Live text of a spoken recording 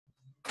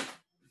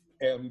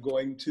am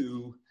going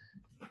to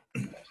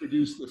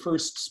introduce the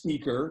first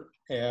speaker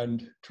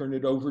and turn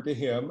it over to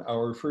him.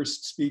 Our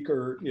first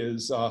speaker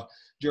is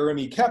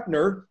Jeremy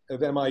Kepner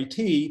of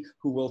MIT,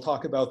 who will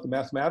talk about the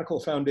mathematical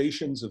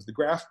foundations of the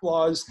graph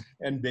laws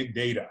and big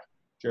data.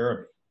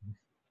 Jeremy.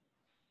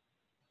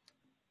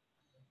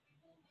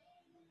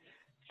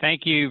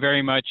 Thank you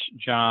very much,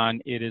 John.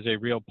 It is a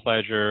real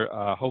pleasure.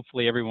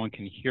 Hopefully everyone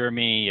can hear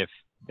me. If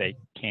they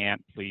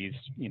can't, please,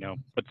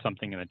 put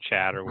something in the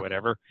chat or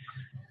whatever.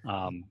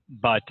 I'm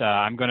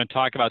going to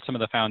talk about some of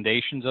the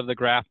foundations of the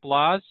graph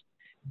laws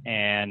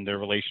and their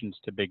relations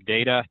to big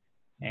data.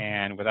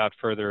 And without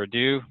further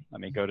ado,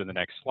 let me go to the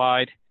next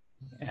slide.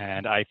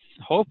 And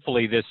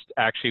hopefully this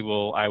actually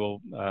I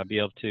will be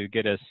able to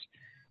give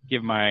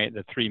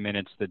the 3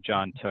 minutes that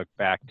John took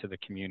back to the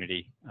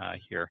community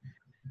here.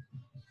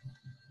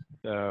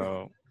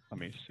 So let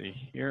me see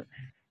here.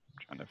 I'm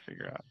trying to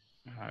figure out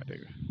how to.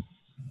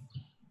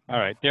 All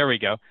right, there we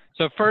go.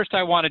 So first,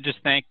 I want to just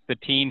thank the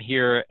team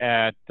here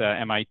at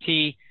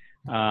MIT,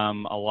 a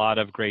lot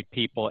of great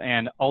people,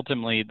 and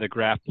ultimately the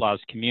graph laws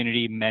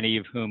community, many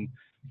of whom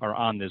are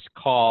on this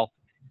call.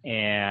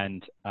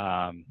 And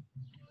let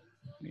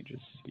me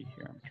just see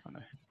here. I'm trying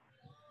to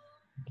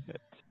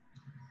get.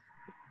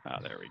 Oh,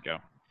 there we go.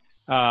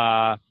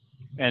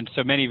 And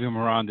so many of whom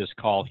are on this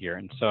call here,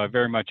 and so I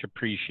very much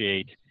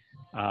appreciate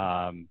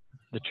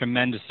the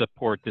tremendous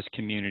support this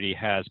community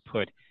has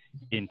put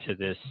into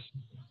this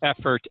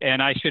effort.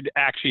 And I should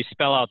actually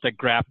spell out that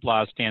graph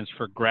law stands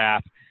for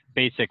graph,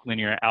 basic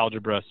linear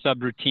algebra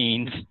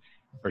subroutines,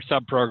 or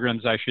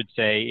subprograms, I should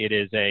say. It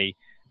is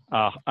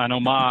an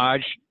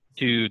homage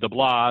to the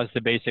BLAS,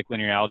 the basic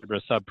linear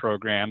algebra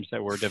subprograms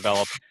that were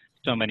developed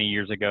so many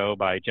years ago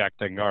by Jack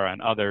Dangara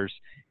and others.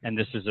 And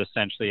this is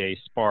essentially a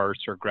sparse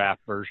or graph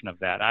version of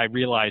that. I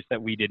realized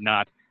that we did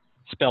not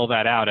spell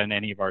that out in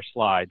any of our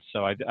slides,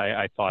 so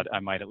I thought I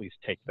might at least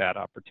take that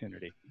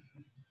opportunity.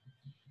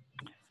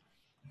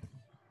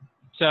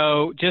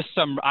 So just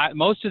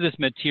most of this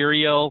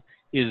material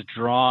is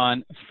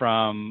drawn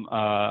from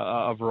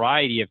a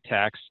variety of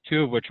texts,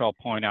 two of which I'll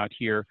point out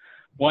here.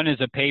 One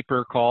is a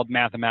paper called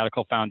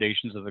Mathematical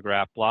Foundations of the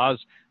Graph Laws.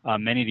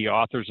 Many of the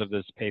authors of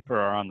this paper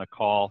are on the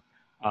call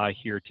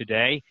here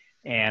today,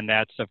 and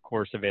that's of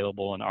course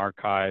available in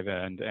arXiv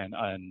and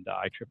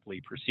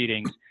IEEE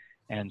proceedings.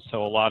 And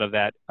so a lot of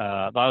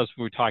what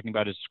we're talking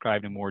about is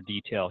described in more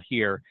detail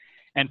here.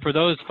 And for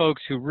those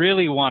folks who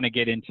really want to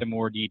get into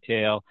more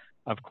detail,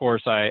 of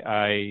course,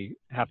 I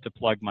have to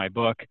plug my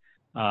book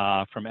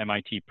from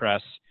MIT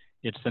Press.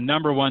 It's the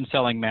 #1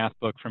 selling math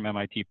book from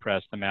MIT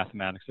Press, The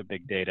Mathematics of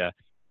Big Data.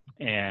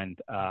 And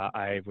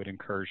I would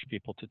encourage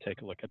people to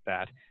take a look at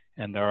that.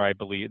 And I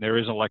believe there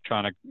is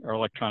electronic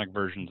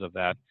versions of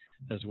that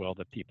as well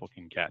that people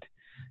can get.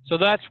 So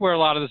that's where a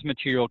lot of this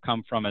material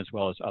comes from, as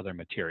well as other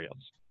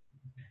materials.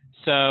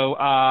 So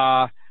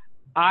I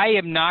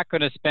am not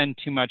going to spend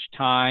too much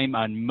time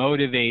on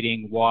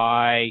motivating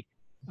why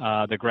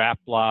the graph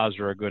laws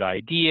are a good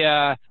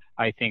idea.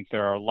 I think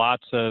there are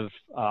lots of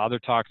other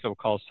talks that we'll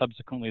call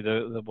subsequently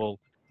that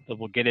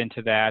will get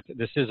into that.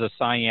 This is a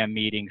SciAm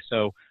meeting,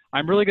 so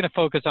I'm really going to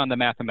focus on the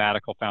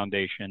mathematical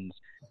foundations,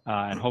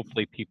 and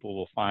hopefully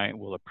people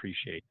will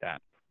appreciate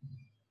that.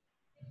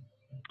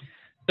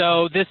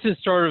 So this is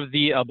sort of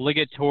the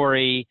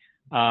obligatory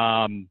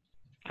kind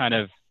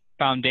of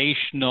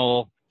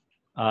foundational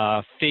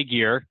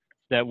figure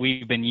that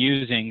we've been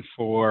using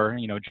for,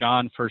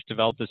 John first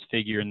developed this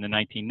figure in the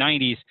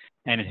 1990s,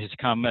 and it has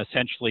become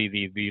essentially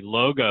the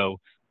logo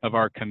of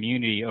our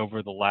community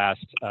over the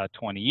last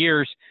 20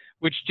 years,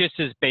 which just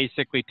is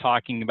basically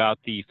talking about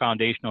the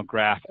foundational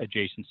graph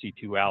adjacency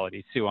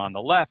duality. So on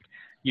the left,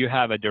 you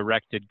have a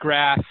directed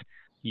graph,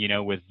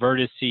 with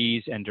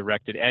vertices and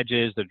directed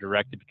edges. They're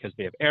directed because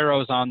they have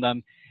arrows on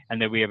them.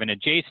 And then we have an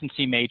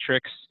adjacency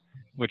matrix,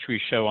 which we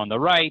show on the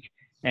right.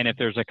 And if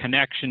there's a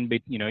connection,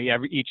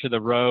 each of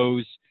the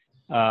rows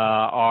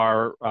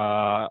are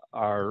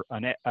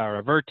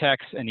a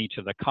vertex, and each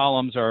of the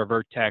columns are a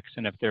vertex.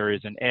 And if there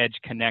is an edge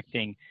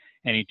connecting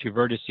any two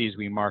vertices,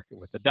 we mark it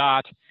with a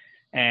dot.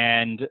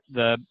 And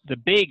the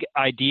big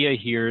idea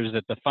here is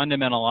that the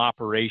fundamental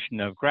operation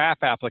of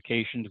graph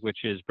applications,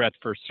 which is breadth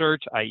first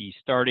search, i.e.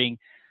 starting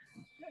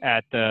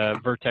at the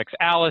vertex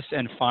Alice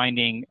and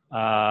finding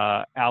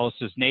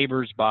Alice's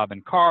neighbors, Bob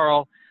and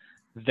Carl,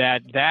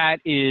 that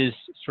is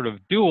sort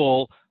of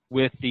dual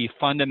with the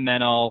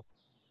fundamental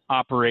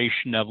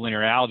operation of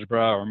linear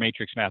algebra or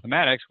matrix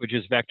mathematics, which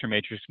is vector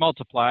matrix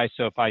multiply.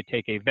 So if I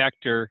take a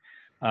vector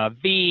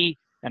V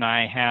and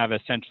I have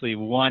essentially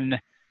one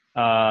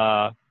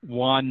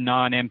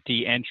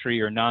non-empty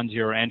entry or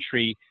non-zero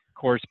entry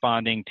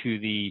corresponding to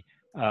the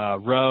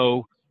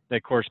row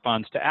that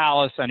corresponds to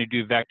Alice, and I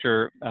do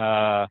vector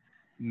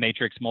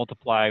matrix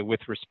multiply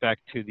with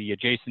respect to the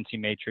adjacency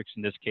matrix,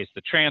 in this case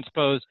the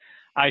transpose.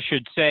 I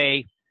should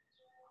say,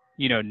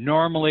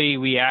 normally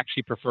we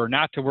actually prefer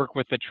not to work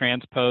with the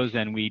transpose,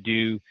 and we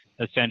do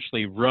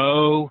essentially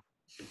row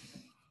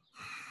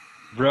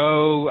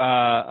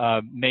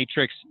row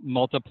matrix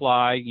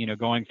multiply, you know,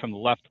 going from the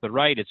left to the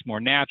right. It's more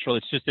natural.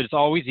 It's just that it's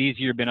always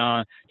easier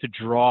to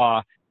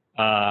draw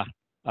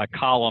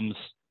columns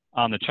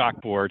on the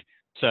chalkboard.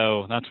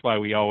 So that's why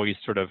we always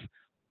sort of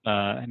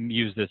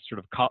use this sort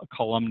of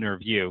columnar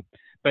view.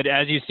 But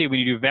as you see, when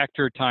you do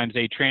vector times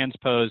A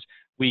transpose,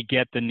 we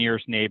get the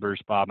nearest neighbors,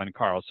 Bob and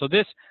Carl. So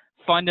this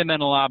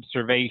fundamental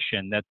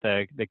observation that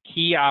the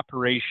key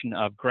operation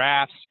of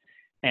graphs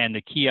and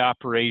the key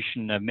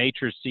operation of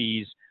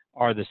matrices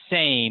are the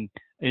same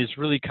is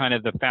really kind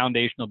of the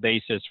foundational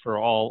basis for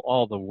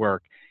all the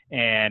work.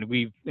 And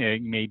we've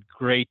made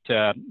great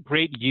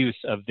use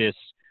of this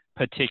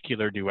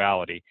particular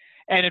duality.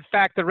 And in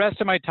fact, the rest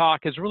of my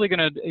talk is really going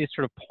to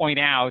sort of point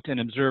out and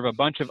observe a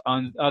bunch of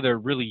other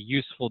really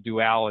useful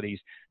dualities,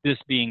 this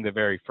being the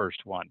very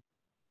first one.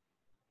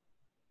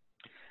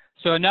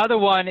 So another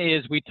one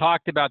is we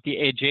talked about the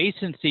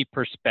adjacency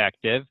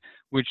perspective,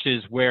 which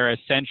is where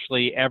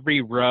essentially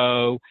every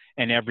row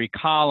and every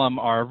column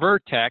are a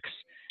vertex.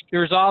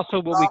 There's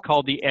also what we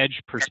call the edge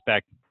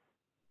perspective.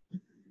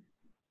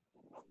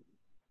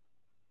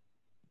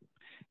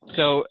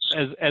 So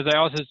as I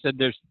also said,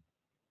 there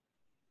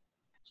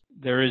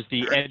is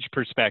the edge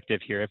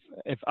perspective here.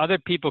 If other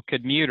people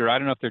could mute her, I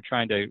don't know if they're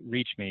trying to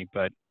reach me,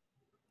 but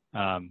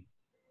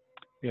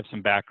we have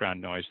some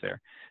background noise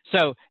there.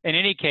 So in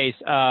any case,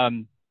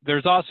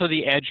 there's also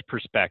the edge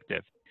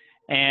perspective.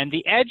 And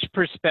the edge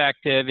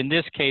perspective, in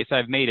this case,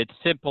 I've made it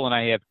simple, and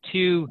I have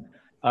two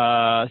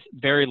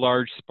very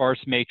large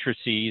sparse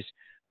matrices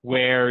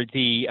where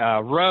the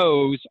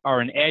rows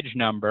are an edge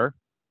number,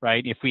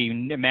 right? If we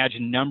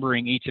imagine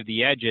numbering each of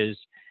the edges,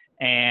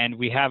 and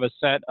we have a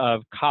set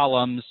of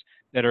columns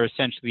that are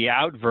essentially the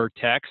out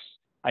vertex,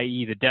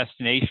 i.e. the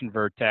destination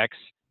vertex,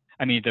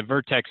 I mean the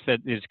vertex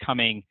that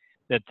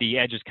the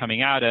edge is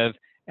coming out of,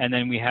 and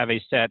then we have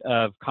a set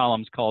of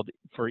columns called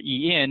for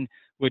E in,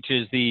 which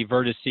is the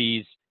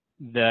vertices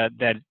that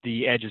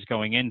the edge is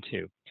going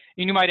into.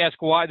 And you might ask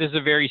why this is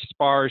a very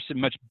sparse and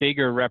much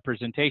bigger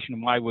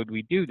representation. Why would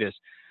we do this?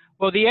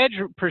 Well, the edge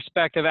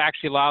perspective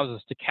actually allows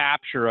us to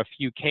capture a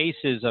few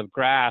cases of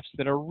graphs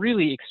that are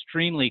really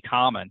extremely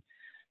common.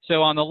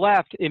 So on the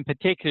left, in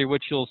particular,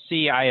 what you'll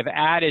see, I have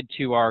added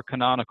to our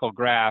canonical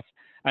graph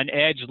an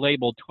edge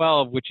labeled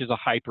 12, which is a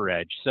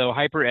hyperedge. So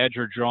hyperedge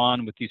are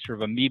drawn with these sort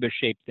of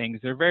amoeba-shaped things.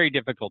 They're very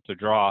difficult to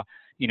draw,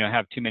 you know,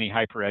 have too many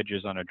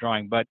hyperedges on a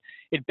drawing. But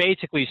it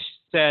basically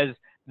says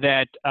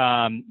that,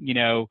 you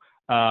know,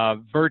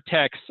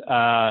 vertex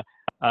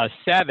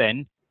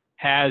 7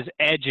 has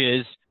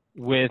edges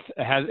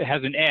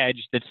has an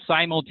edge that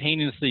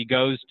simultaneously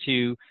goes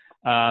to,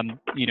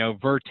 you know,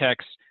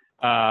 vertex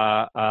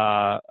 5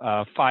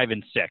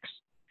 and 6.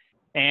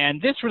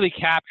 And this really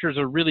captures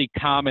a really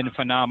common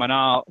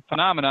phenomenon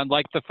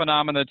like the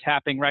phenomena that's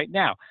happening right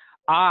now.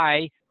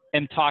 I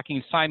am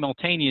talking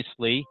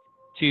simultaneously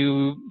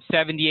to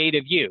 78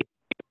 of you.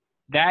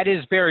 That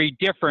is very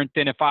different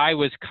than if I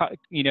was,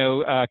 you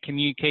know,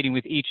 communicating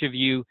with each of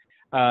you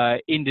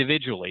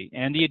individually.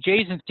 And the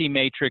adjacency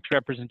matrix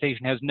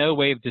representation has no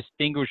way of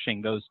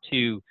distinguishing those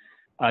two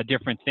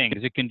different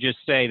things. It can just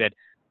say that,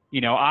 you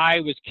know,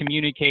 I was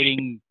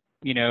communicating,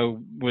 you know,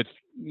 with,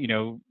 you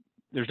know,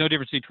 there's no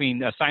difference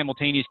between a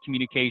simultaneous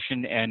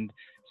communication and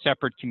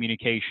separate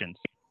communications.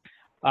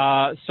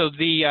 So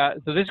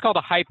this is called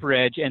a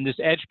hyperedge, and this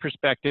edge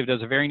perspective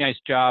does a very nice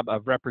job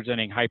of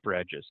representing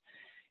hyperedges.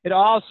 It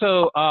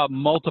also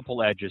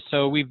multiple edges.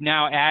 So we've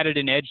now added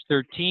an edge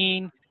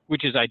 13,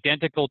 which is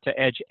identical to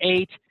edge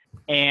 8,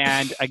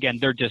 and again,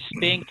 they're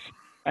distinct.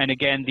 And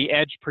again, the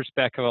edge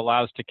perspective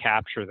allows to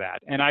capture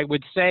that. And I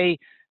would say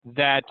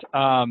that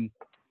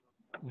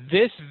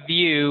this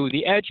view,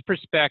 the edge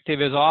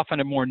perspective, is often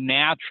a more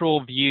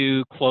natural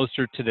view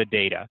closer to the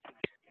data.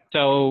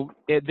 So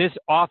this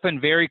often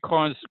very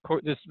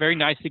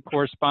nicely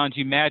corresponds.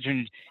 You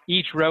imagine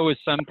each row is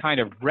some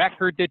kind of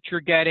record that you're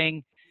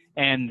getting,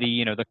 and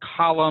the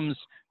columns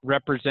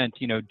represent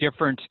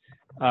different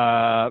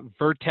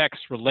vertex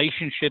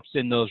relationships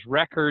in those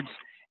records,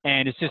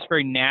 and it's just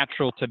very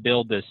natural to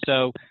build this.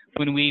 So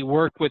when we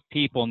work with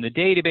people in the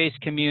database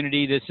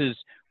community, this is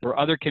where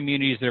other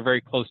communities that are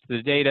very close to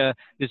the data,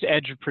 this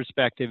edge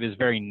perspective is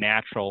very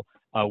natural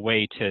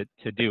way to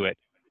do it.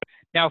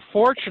 Now,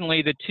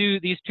 fortunately,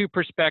 these two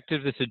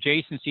perspectives, this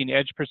adjacency and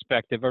edge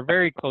perspective, are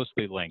very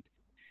closely linked.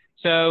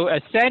 So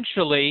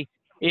essentially,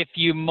 if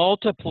you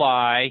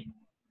multiply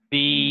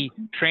the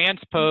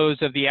transpose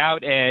of the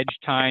out edge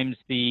times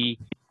the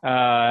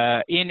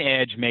in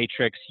edge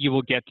matrix, you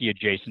will get the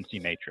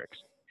adjacency matrix.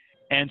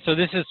 And so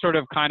this is sort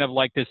of kind of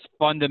like this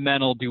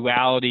fundamental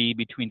duality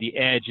between the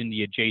edge and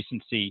the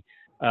adjacency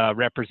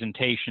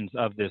representations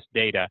of this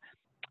data.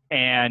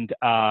 And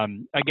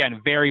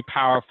again, very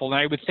powerful.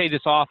 And I would say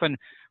this often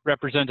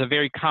represents a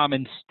very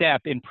common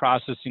step in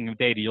processing of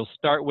data. You'll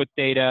start with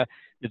data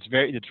that's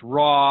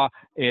raw,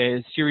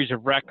 a series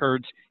of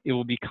records. It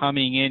will be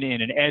coming in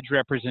an edge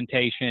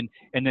representation.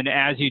 And then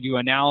as you do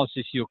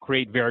analysis, you'll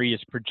create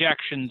various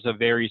projections of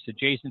various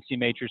adjacency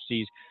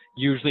matrices,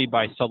 usually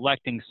by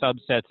selecting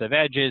subsets of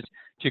edges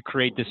to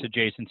create this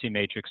adjacency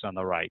matrix on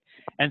the right.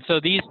 And so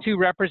these two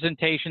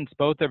representations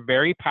both are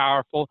very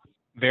powerful,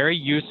 very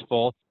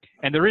useful,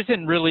 and there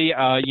isn't really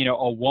you know,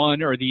 a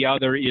one or the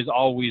other is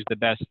always the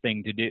best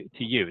thing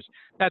to use.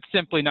 That's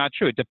simply not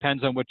true. It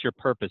depends on what your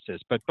purpose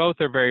is, but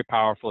both are very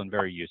powerful and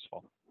very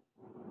useful.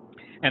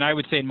 And I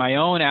would say in my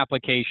own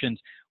applications,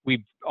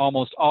 we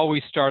almost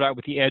always start out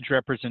with the edge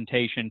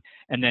representation,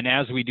 and then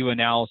as we do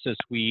analysis,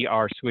 we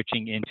are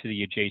switching into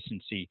the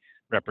adjacency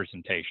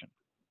representation.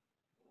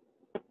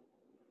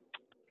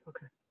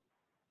 Okay.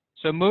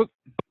 So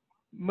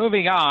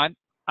moving on,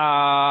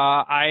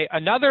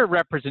 another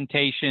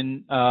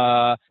representation, you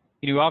know,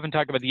 we often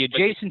talk about the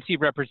adjacency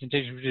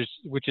representation,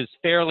 which is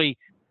fairly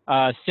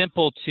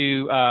simple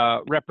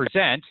to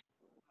represent,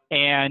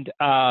 and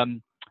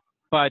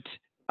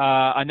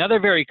another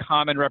very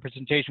common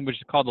representation, which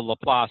is called the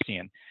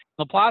Laplacian.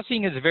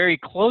 Laplacian is very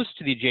close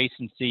to the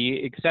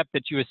adjacency, except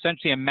that you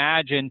essentially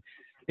imagine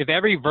if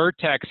every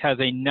vertex has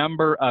a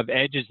number of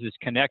edges that's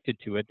connected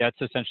to it, that's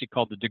essentially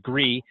called the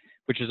degree,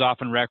 which is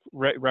often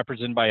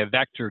represented by a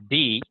vector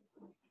d,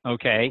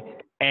 okay?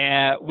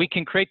 And we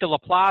can create the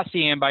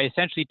Laplacian by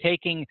essentially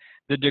taking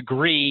the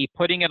degree,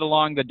 putting it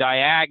along the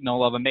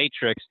diagonal of a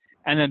matrix,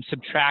 and then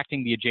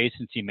subtracting the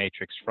adjacency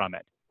matrix from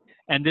it.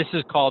 And this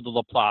is called the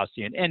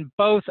Laplacian. And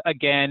both,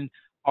 again,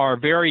 are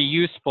very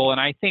useful. And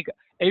I think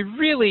a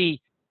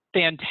really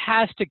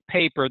fantastic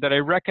paper that I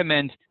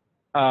recommend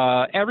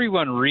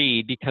everyone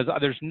read, because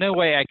there's no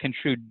way I can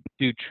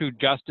do true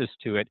justice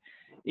to it,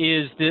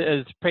 is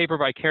this paper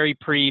by Carey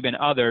Priebe and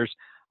others.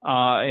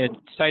 It's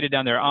cited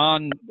down there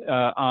on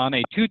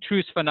a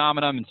two-truths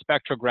phenomenon in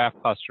spectral graph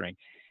clustering.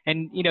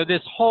 And, you know,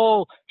 this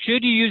whole,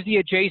 should you use the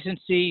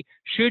adjacency?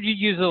 Should you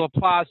use the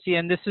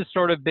Laplacian? This has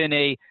sort of been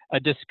a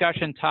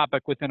discussion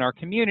topic within our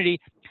community.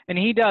 And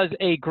he does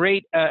a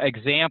great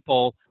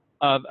example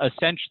of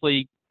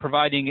essentially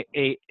providing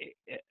a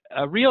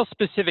real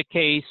specific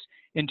case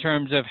in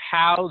terms of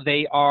how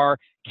they are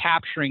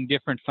capturing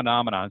different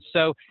phenomena.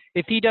 So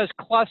if he does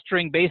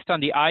clustering based on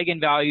the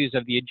eigenvalues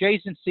of the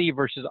adjacency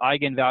versus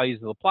eigenvalues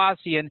of the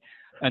Laplacian,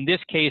 in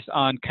this case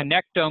on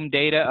connectome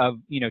data of,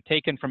 you know,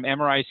 taken from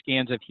MRI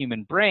scans of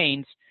human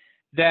brains,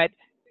 that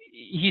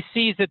he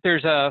sees that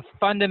there's a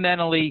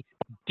fundamentally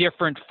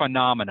different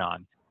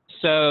phenomenon.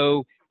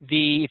 So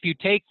if you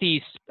take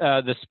the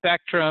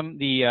spectrum,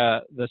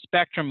 the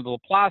spectrum of the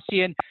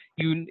Laplacian,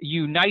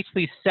 you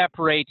nicely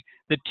separate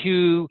the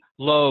two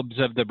lobes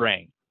of the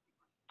brain.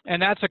 And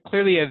that's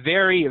clearly a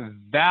very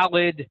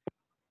valid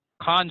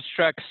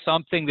construct,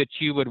 something that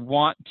you would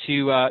want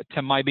to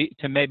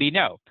maybe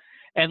know.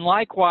 And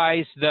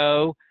likewise,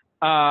 though,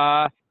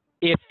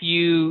 if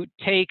you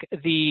take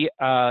the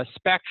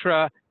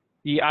spectra,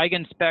 the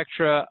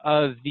eigenspectra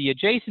of the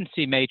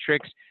adjacency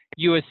matrix,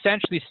 you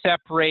essentially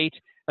separate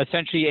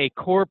a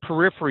core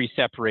periphery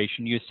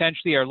separation. You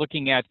essentially are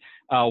looking at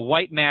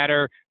white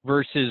matter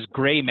versus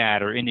gray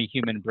matter in the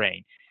human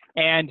brain.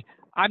 And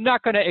I'm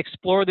not going to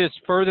explore this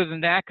further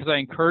than that because I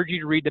encourage you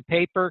to read the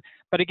paper.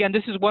 But again,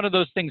 this is one of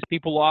those things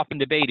people often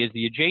debate. Is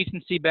the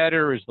adjacency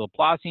better? Or is the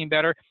Laplacian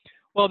better?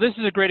 Well, this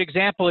is a great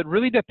example. It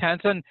really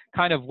depends on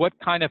kind of what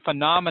kind of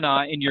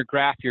phenomena in your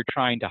graph you're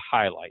trying to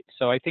highlight.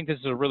 So I think this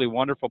is a really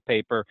wonderful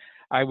paper.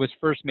 I was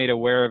first made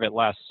aware of it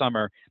last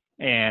summer,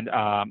 and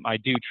I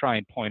do try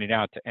and point it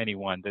out to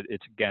anyone that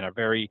it's, again,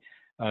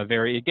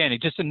 again,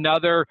 just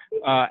another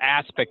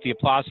aspect. The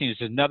Laplacian is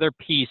another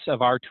piece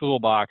of our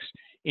toolbox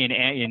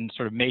in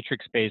sort of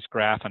matrix-based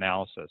graph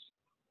analysis.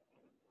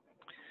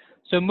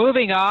 So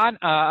moving on,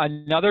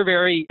 another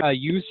very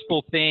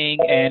useful thing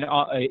and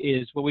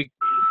is what we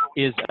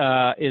is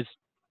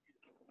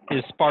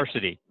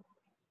sparsity.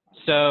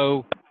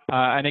 So,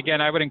 and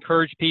again, I would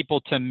encourage people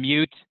to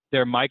mute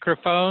their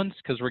microphones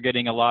because we're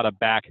getting a lot of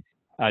back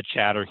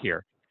chatter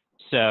here.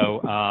 So,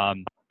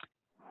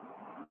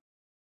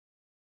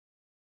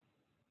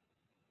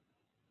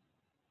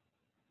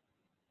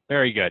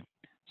 very good.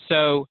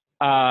 So,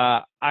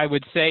 I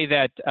would say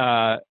that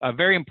a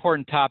very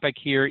important topic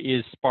here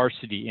is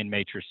sparsity in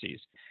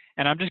matrices.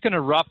 And I'm just going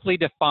to roughly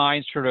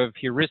define sort of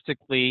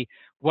heuristically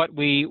what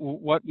we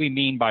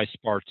mean by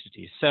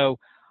sparsity. So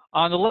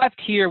on the left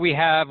here, we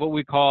have what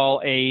we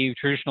call a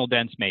traditional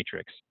dense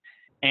matrix.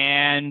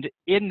 And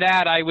in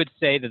that, I would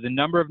say that the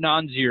number of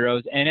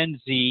non-zeros, n and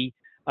z,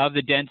 of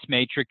the dense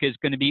matrix is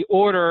going to be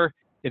order,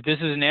 if this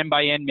is an n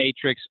by n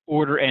matrix,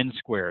 order n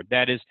squared.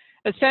 That is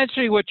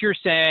essentially what you're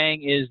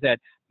saying is that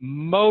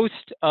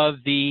most of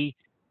the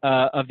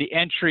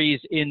entries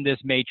in this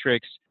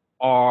matrix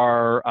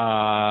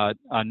are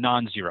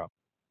non-zero,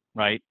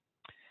 right?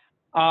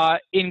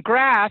 In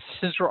graphs,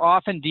 since we're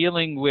often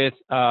dealing with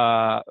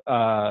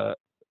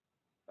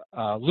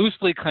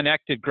loosely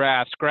connected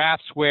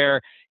graphs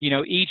where, you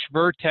know, each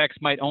vertex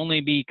might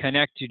only be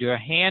connected to a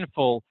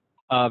handful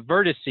of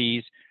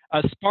vertices,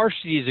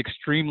 sparsity is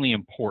extremely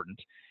important.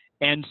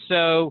 And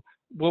so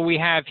what we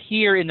have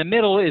here in the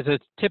middle is a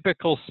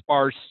typical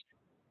sparse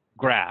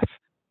graph.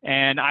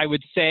 And I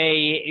would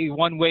say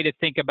one way to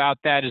think about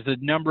that is the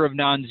number of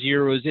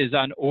non-zeros is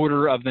on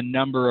order of the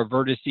number of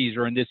vertices,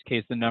 or in this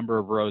case, the number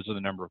of rows or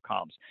the number of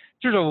columns.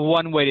 Sort of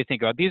one way to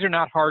think about it. These are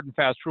not hard and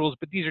fast rules,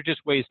 but these are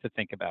just ways to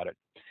think about it.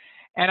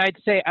 And I'd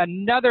say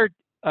another,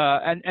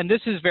 and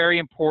this is very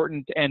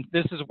important, and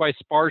this is why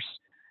sparse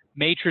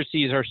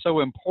matrices are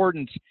so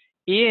important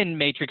in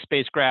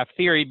matrix-based graph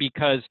theory,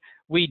 because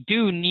we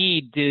do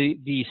need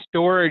the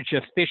storage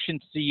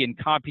efficiency and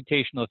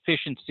computational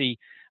efficiency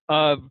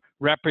of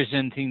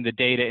representing the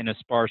data in a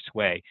sparse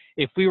way.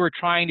 If we were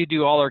trying to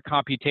do all our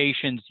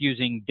computations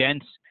using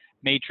dense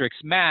matrix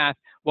math,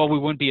 well, we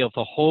wouldn't be able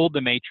to hold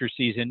the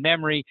matrices in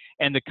memory,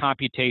 and the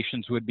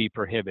computations would be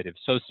prohibitive.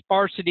 So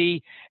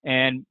sparsity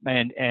and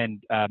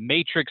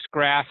matrix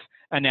graph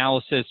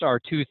analysis are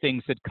two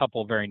things that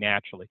couple very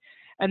naturally.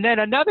 And then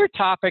another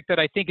topic that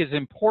I think is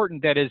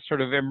important that has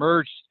sort of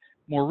emerged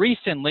more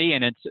recently,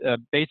 and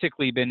it's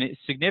basically been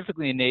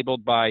significantly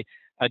enabled by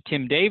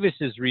Tim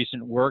Davis's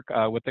recent work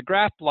with the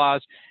graph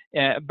laws,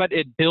 but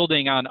it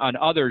building on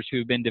others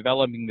who've been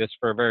developing this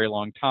for a very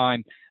long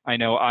time. I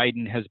know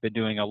Iden has been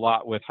doing a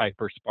lot with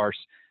hypersparse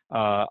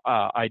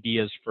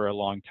ideas for a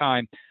long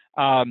time,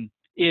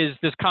 is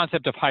this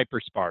concept of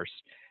hypersparse.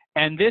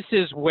 And this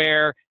is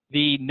where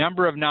the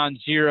number of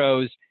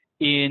non-zeros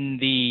in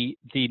the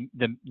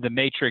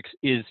matrix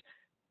is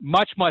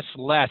much, much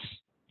less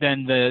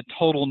than the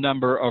total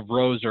number of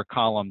rows or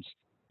columns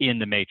in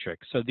the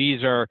matrix. So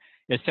these are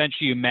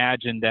essentially,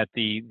 imagine that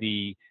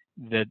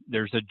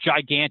there's a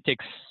gigantic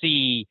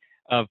sea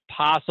of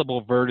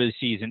possible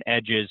vertices and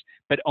edges,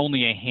 but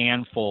only a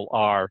handful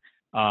are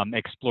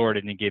explored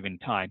in a given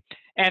time.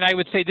 And I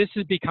would say this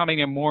is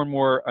becoming a more and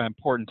more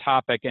important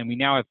topic, and we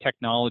now have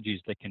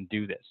technologies that can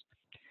do this.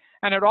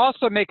 And I'd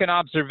also make an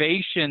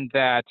observation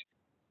that,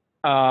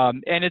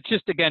 and it's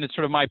just, again, it's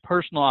sort of my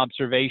personal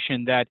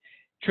observation that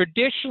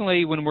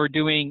traditionally when we're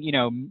doing,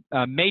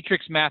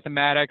 matrix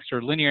mathematics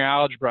or linear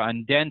algebra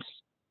on dense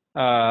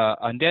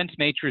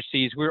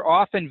matrices, we're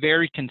often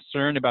very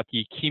concerned about the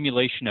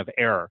accumulation of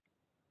error,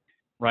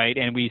 right?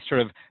 And we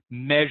sort of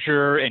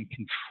measure and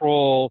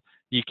control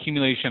the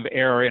accumulation of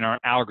error in our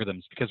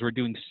algorithms because we're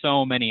doing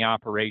so many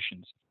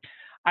operations.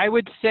 I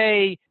would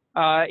say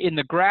in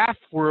the graph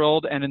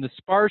world and in the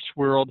sparse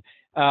world,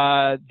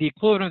 the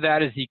equivalent of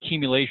that is the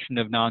accumulation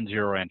of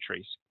non-zero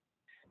entries.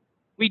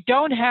 We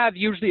don't have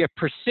usually a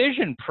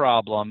precision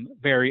problem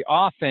very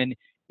often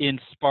in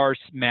sparse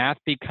math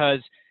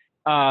because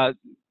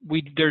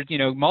there's,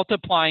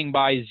 multiplying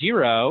by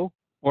 0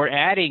 or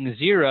adding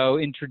 0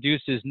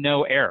 introduces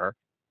no error,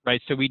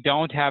 right? So we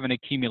don't have an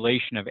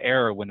accumulation of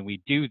error when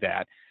we do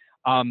that.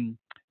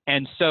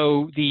 And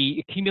so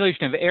the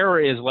accumulation of error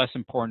is less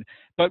important,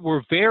 but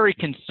we're very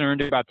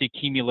concerned about the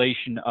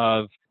accumulation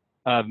of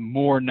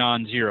more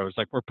non-zeros.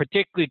 Like, we're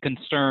particularly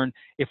concerned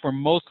if we're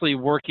mostly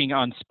working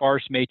on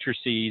sparse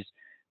matrices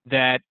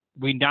that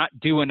we not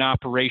do an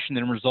operation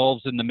that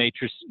resolves in the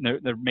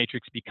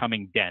matrix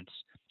becoming dense.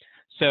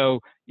 So,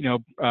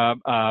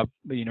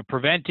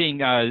 preventing,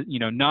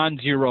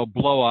 non-zero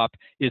blowup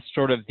is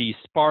sort of the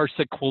sparse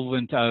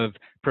equivalent of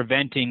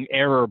preventing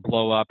error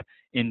blowup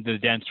in the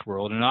dense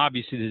world. And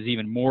obviously, this is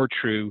even more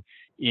true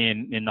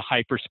in the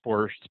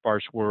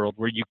hypersparse world,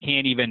 where you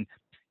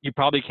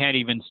probably can't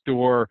even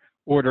store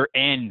order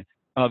n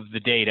of the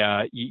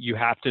data. You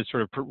have to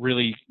sort of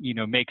really,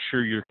 make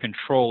sure you're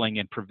controlling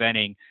and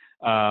preventing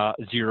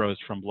zeros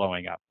from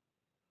blowing up.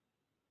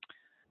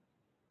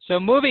 So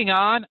moving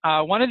on,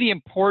 one of the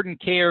important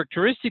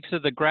characteristics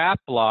of the graph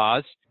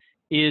laws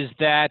is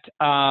that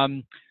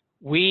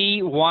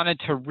we wanted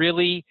to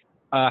really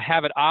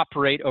have it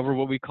operate over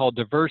what we call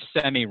diverse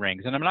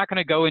semirings. And I'm not going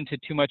to go into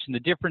too much in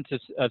the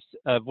differences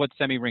of what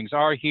semirings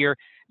are here.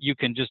 You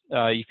can just,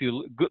 if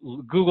you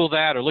Google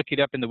that or look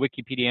it up in the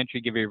Wikipedia entry,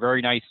 give you a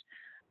very nice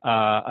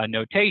a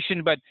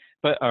notation,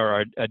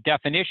 or a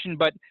definition.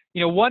 But,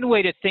 one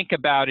way to think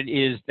about it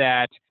is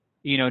that,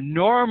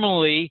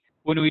 normally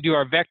when we do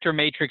our vector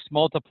matrix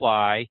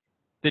multiply,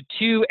 the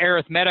two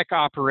arithmetic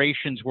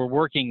operations we're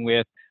working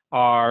with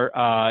are,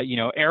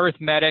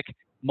 arithmetic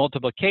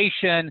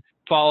multiplication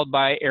followed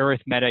by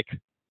arithmetic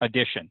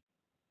addition,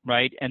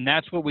 right? And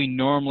that's what we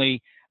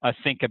normally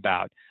think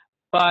about.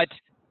 But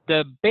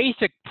the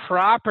basic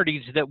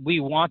properties that we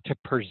want to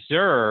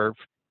preserve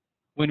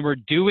when we're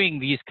doing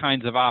these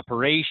kinds of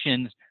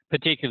operations,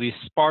 particularly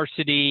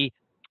sparsity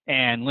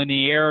and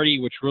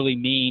linearity, which really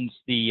means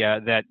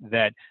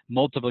that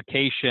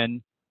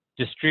multiplication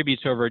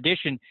distributes over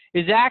addition,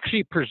 is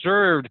actually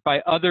preserved by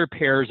other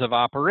pairs of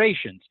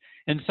operations.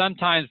 And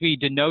sometimes we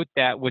denote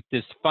that with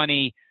this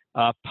funny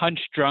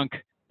punch-drunk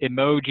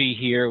emoji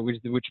here,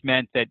 which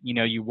meant that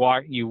you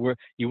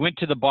went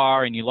to the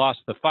bar and you lost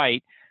the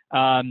fight.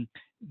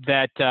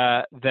 That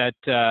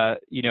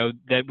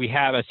we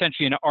have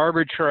essentially an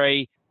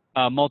arbitrary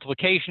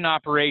multiplication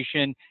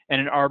operation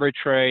and an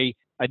arbitrary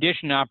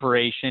addition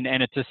operation,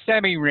 and it's a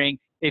semiring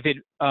if it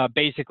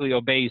basically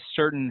obeys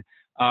certain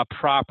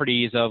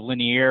properties of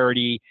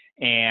linearity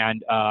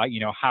and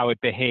how it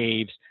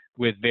behaves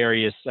with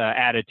various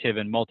additive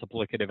and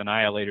multiplicative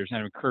annihilators, and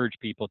I encourage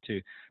people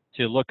to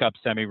look up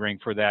semiring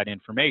for that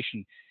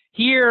information.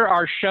 Here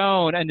are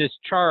shown in this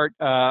chart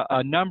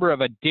a number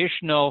of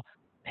additional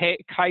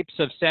types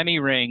of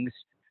semirings,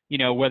 you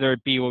know, whether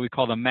it be what we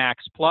call the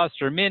max plus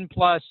or min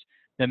plus,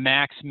 the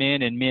max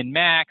min and min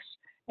max,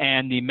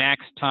 and the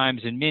max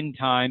times and min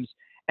times,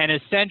 and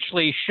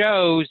essentially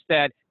shows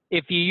that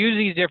if you use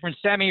these different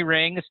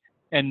semirings,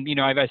 and you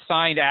know, I've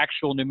assigned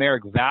actual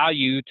numeric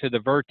value to the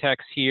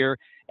vertex here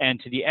and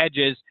to the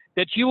edges,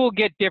 that you will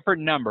get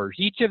different numbers.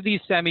 Each of these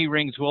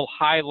semirings will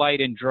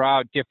highlight and draw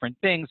out different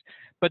things,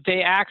 but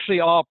they actually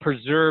all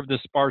preserve the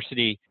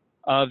sparsity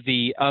of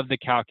the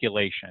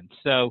calculation.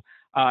 So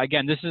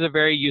again, this is a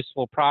very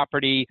useful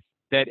property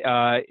that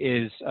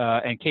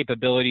and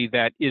capability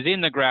that is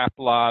in the graph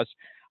laws,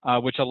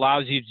 which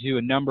allows you to do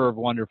a number of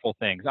wonderful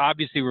things.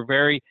 Obviously, we're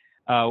very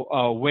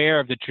aware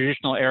of the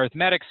traditional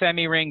arithmetic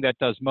semiring that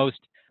does most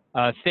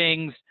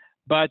things,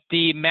 but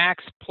the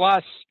max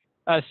plus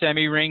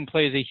semiring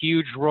plays a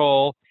huge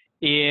role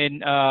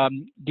in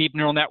deep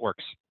neural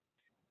networks.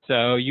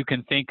 So you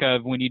can think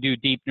of when you do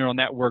deep neural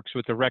networks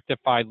with a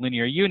rectified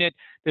linear unit,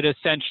 that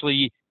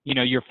essentially, you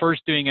know, you're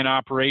first doing an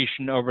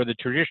operation over the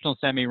traditional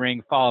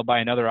semiring followed by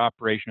another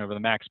operation over the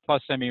max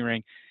plus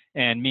semiring.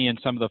 And me and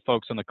some of the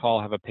folks on the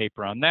call have a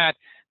paper on that.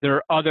 There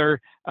are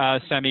other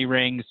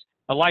semirings.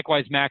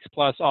 Likewise, max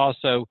plus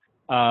also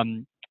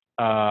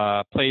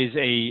plays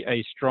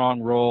a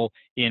strong role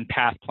in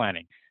path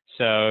planning.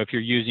 So if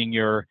you're using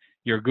your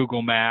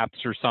Google Maps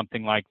or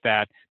something like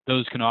that,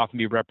 those can often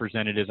be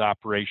represented as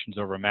operations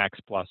over max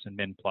plus and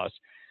min plus.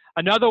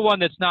 Another one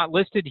that's not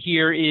listed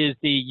here is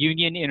the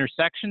union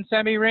intersection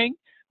semiring,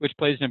 which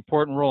plays an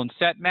important role in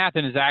set math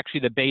and is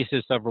actually the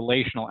basis of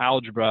relational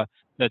algebra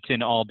that's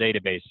in all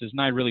databases. And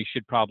I really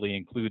should probably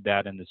include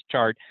that in this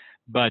chart.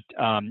 But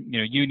you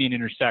know, union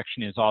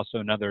intersection is also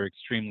another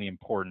extremely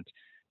important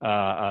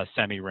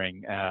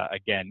semiring,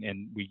 again,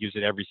 and we use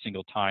it every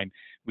single time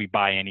we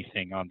buy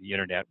anything on the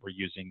internet. We're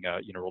using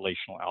you know,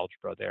 relational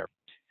algebra there.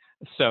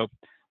 So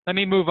let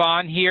me move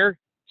on here.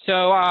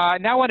 So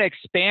now I want to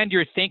expand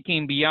your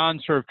thinking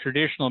beyond sort of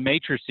traditional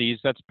matrices.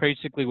 That's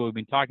basically what we've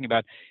been talking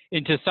about,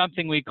 into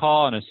something we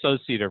call an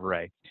associative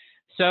array.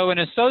 So an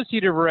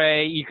associative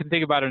array, you can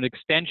think about an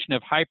extension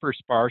of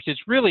hypersparse. It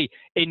really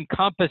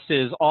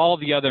encompasses all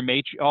the other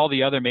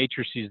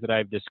matrices that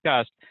I've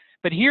discussed.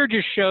 But here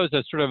just shows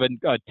a sort of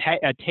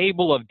a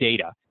table of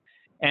data.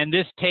 And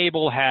this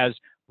table has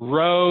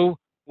row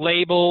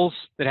labels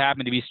that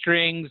happen to be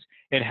strings.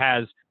 It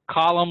has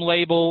column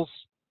labels,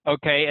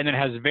 okay, and it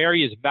has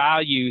various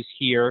values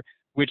here,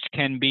 which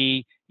can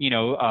be, you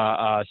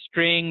know,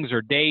 strings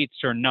or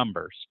dates or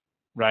numbers,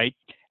 right?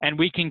 And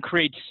we can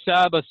create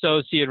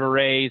sub-associative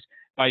arrays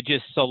by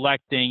just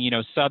selecting, you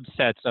know,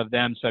 subsets of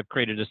them. So I've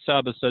created a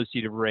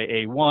sub-associative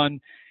array A1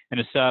 and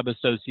a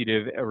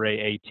sub-associative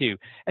array A2.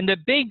 And the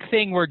big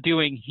thing we're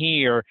doing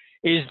here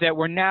is that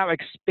we're now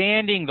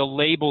expanding the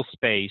label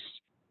space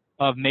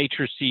of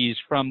matrices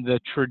from the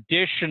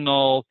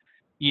traditional,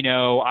 you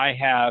know, I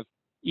have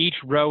each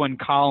row and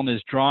column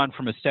is drawn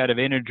from a set of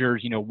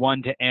integers, you know,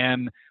 1 to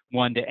m,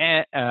 1 to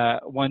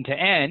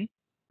n,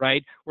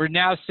 right? We're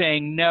now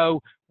saying,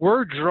 no,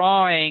 we're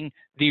drawing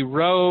the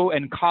row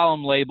and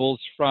column labels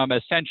from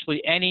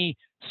essentially any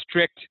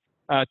strict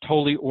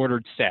totally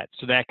ordered set.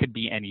 So that could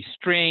be any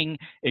string,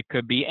 it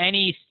could be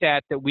any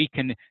set that we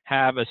can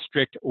have a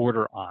strict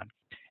order on,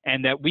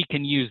 and that we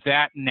can use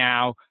that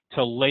now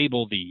to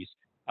label these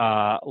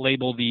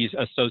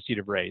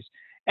associative arrays.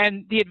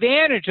 And the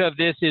advantage of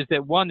this is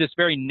that, one, this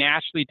very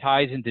naturally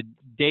ties into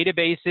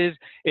databases.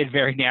 It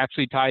very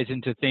naturally ties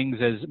into things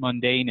as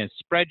mundane as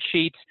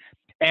spreadsheets.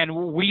 And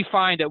we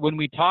find that when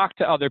we talk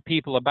to other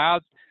people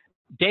about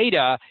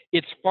data,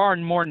 it's far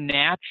more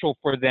natural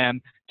for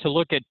them to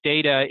look at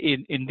data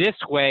in this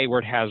way, where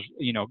it has,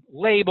 you know,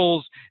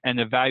 labels and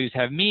the values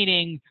have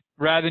meaning,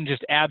 rather than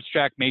just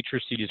abstract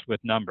matrices with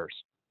numbers.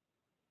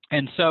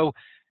 And so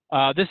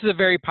this is a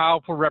very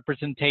powerful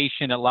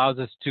representation. It allows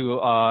us to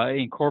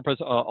incorporate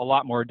a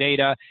lot more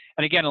data,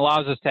 and again,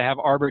 allows us to have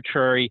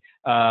arbitrary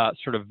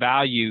sort of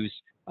values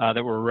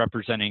that we're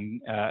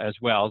representing as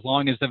well. As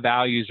long as the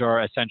values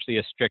are essentially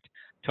a strict,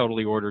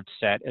 totally ordered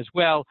set as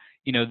well,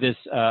 you know, this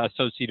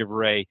associative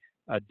array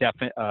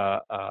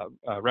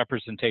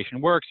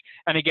representation works.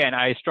 And again,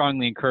 I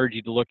strongly encourage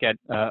you to look at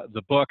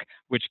the book,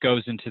 which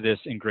goes into this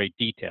in great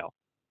detail.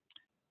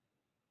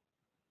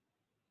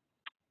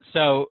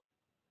 So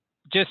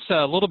just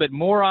a little bit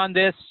more on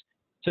this.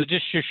 So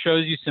just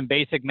shows you some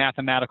basic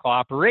mathematical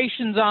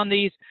operations on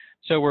these.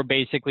 So we're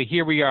basically,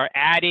 here we are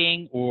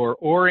adding or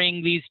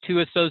ORing these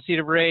two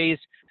associative arrays.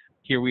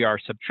 Here we are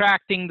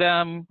subtracting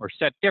them or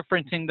set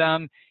differencing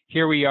them.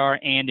 Here we are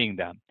ANDing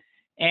them.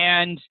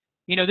 And,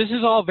 you know, this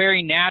is all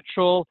very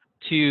natural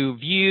to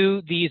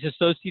view these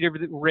associative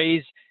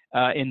arrays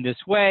in this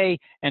way.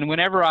 And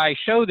whenever I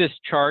show this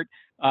chart,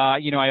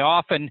 you know, I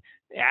often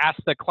ask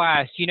the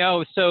class, you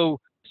know, so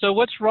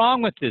what's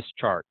wrong with this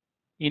chart?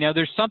 You know,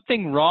 there's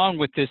something wrong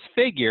with this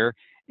figure.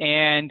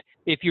 And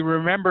if you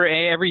remember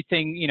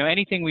everything,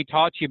 anything we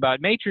taught you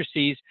about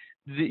matrices,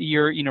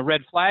 your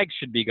red flags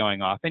should be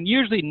going off. And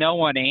usually no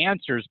one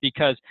answers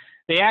because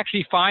they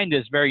actually find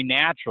this very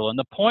natural. And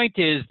the point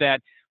is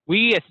that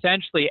we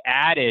essentially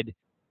added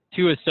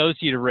two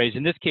associative arrays,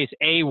 in this case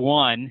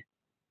A1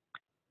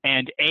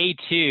 and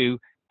A2,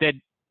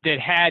 that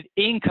had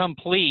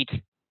incomplete,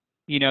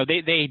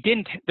 they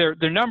didn't, their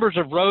numbers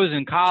of rows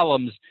and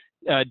columns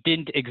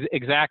didn't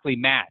exactly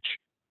match,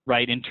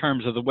 right, in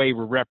terms of the way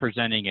we're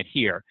representing it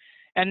here.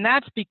 And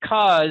that's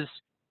because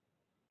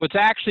what's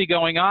actually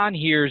going on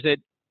here is that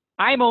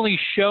I'm only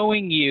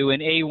showing you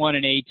in A1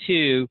 and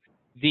A2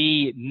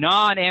 the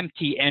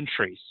non-empty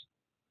entries,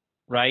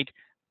 right?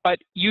 But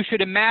you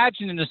should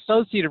imagine in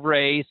associative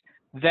arrays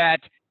that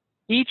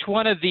each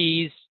one of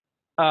these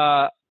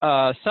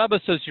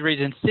sub-associative arrays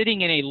is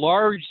sitting in a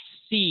large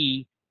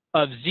sea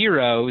of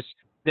zeros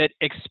that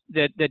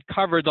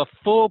cover the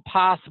full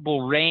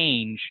possible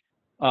range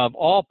of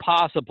all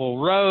possible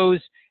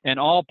rows and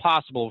all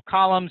possible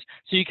columns.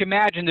 So you can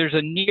imagine there's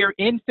a near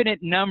infinite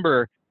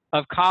number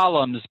of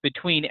columns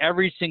between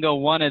every single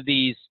one of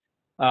these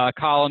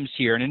columns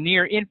here, and a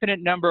near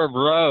infinite number of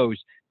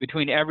rows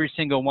between every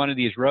single one of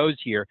these rows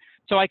here.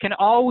 So I can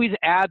always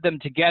add them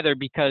together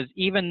because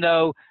even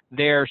though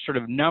their sort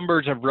of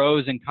numbers of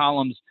rows and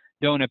columns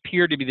don't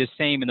appear to be the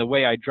same in the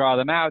way I draw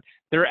them out,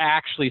 they're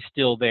actually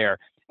still there.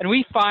 And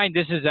we find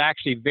this is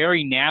actually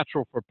very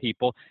natural for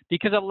people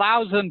because it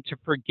allows them to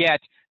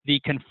forget the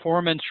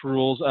conformance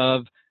rules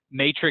of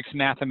matrix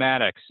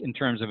mathematics in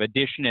terms of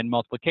addition and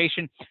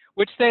multiplication,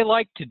 which they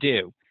like to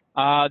do.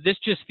 This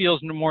just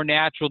feels more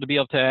natural to be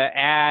able to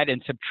add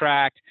and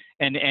subtract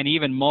and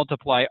even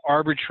multiply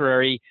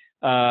arbitrary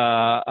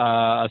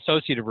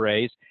associative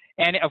arrays.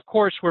 And of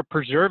course, we're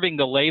preserving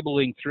the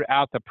labeling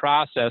throughout the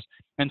process.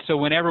 And so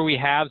whenever we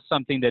have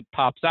something that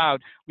pops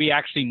out, we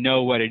actually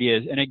know what it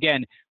is. And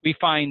again, we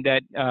find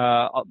that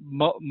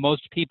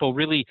most people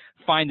really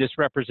find this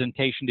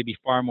representation to be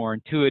far more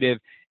intuitive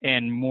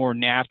and more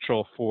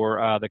natural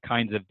for the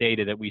kinds of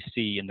data that we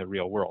see in the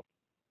real world.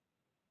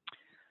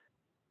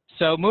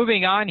 So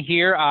moving on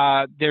here,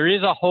 there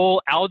is a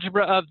whole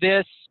algebra of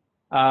this.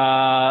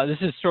 This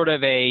is sort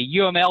of a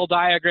UML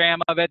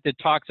diagram of it that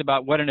talks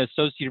about what an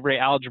associative array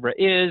algebra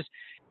is.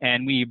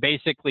 And we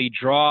basically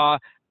draw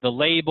the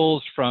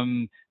labels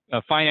from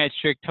finite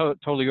strict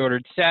totally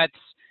ordered sets.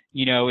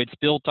 It's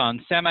built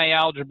on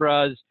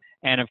semi-algebras.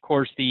 And of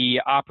course,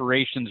 the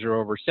operations are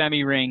over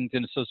semirings,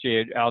 and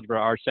associated algebra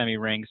are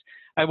semirings.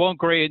 I won't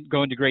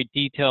go into great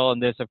detail on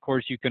this. Of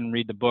course, you can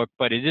read the book,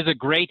 but it is a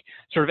great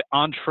sort of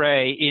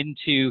entree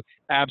into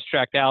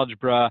abstract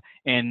algebra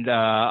and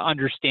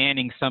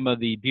understanding some of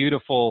the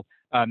beautiful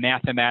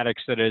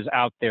mathematics that is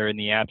out there in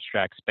the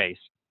abstract space.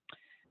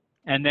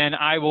 And then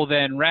I will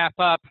then wrap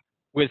up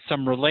with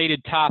some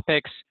related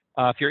topics.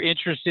 If you're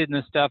interested in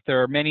this stuff,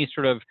 there are many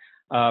sort of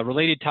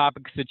related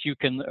topics that you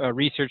can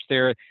research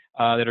there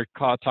that are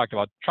talked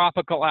about.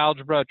 Tropical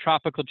algebra,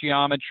 tropical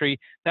geometry.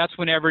 That's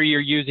whenever you're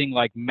using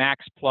like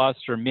max plus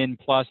or min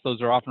plus.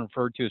 Those are often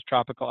referred to as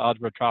tropical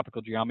algebra,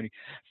 tropical geometry.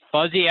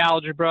 Fuzzy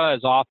algebra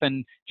is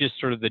often just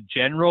sort of the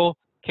general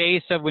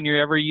case of when you're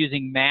ever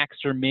using max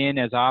or min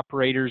as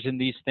operators in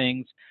these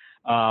things.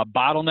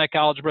 Bottleneck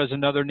algebra is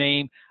another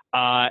name.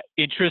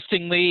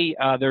 Interestingly,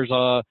 there's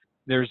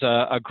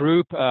a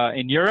group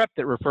in Europe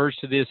that refers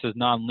to this as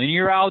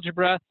nonlinear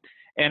algebra.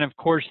 And of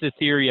course, the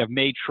theory of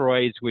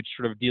matroids, which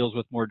sort of deals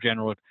with more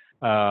general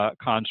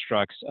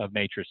constructs of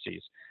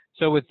matrices.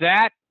 So with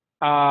that,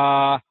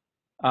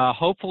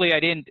 hopefully I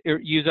didn't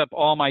use up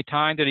all my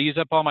time. Did I use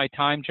up all my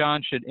time,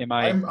 John?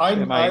 I'm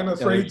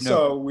afraid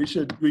so. We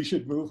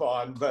should move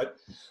on. But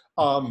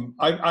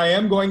I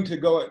am going to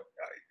go.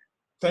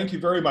 Thank you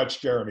very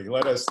much, Jeremy.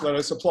 Let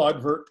us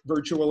applaud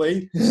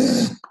virtually.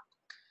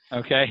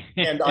 Okay.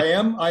 And I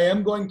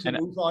am going to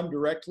move on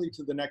directly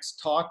to the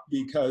next talk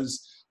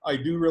because I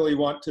do really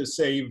want to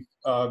save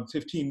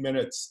 15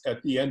 minutes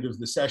at the end of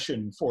the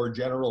session for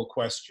general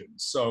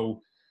questions.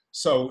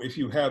 So if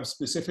you have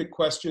specific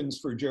questions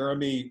for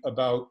Jeremy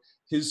about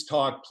his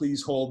talk,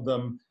 please hold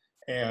them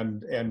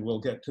and we'll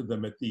get to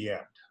them at the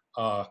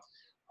end.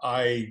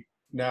 I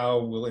now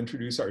will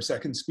introduce our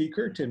second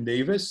speaker, Tim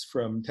Davis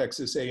from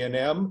Texas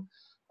A&M.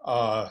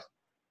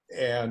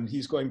 And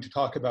he's going to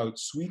talk about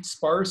sweet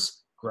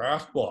sparse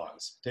graph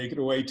laws. Take it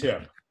away,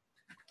 Tim.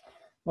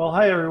 Well,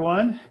 hi,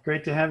 everyone.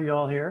 Great to have you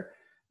all here.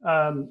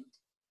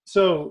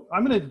 So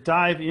I'm going to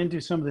dive into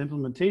some of the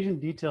implementation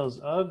details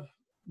of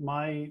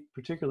my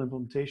particular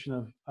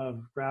implementation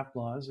of graph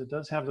laws. It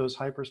does have those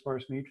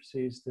hypersparse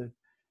matrices that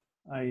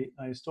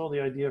I stole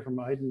the idea from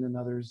Aiden and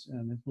others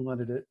and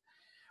implemented it.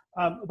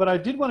 But I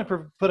did want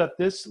to put up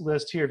this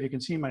list here, if you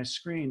can see my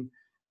screen.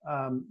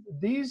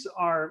 These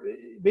are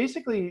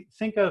basically,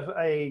 think of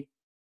a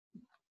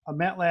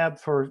MATLAB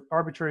for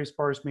arbitrary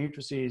sparse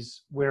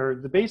matrices, where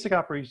the basic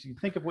operation, you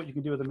think of what you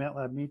can do with a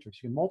MATLAB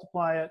matrix. You can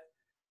multiply it,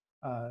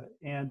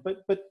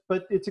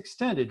 but it's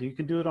extended. You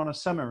can do it on a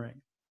semiring,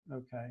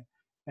 okay?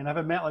 And I have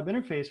a MATLAB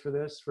interface for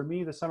this. For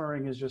me, the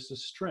semiring is just a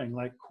string,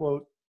 like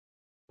quote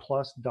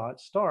plus dot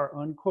star,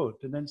 unquote,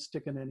 and then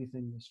stick in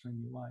anything in the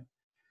string you like.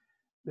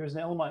 There's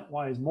an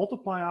element-wise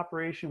multiply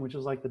operation, which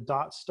is like the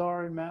dot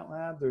star in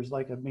MATLAB. There's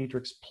like a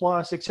matrix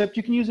plus, except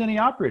you can use any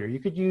operator. You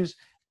could use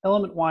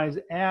element-wise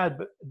add,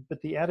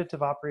 but the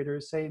additive operator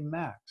is, say,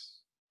 max.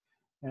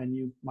 And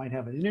you might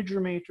have an integer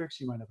matrix,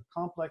 you might have a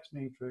complex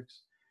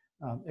matrix,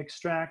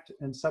 extract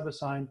and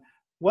subassign.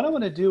 What I'm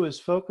going to do is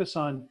focus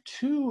on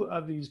two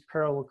of these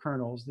parallel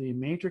kernels, the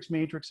matrix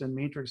and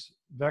matrix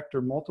vector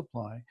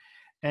multiply.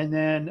 And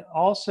then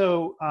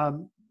also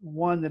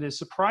one that is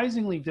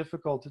surprisingly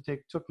difficult to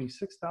take, took me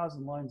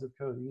 6,000 lines of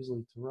code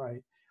easily to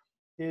write,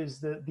 is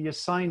the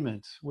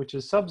assignment, which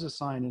is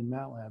subsassign in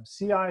MATLAB,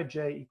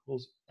 Cij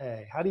equals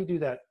A. How do you do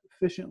that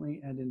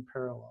efficiently and in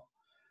parallel?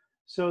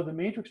 So the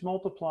matrix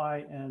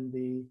multiply and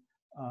the,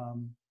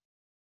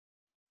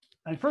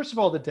 and first of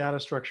all, the data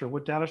structure,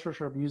 what data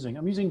structure I'm using.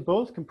 I'm using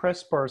both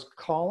compressed sparse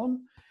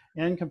column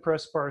and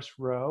compressed sparse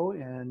row,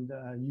 and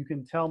you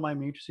can tell my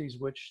matrices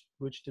which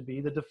to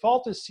be. The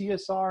default is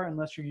CSR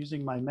unless you're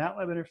using my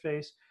MATLAB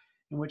interface,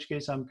 in which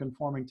case I'm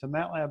conforming to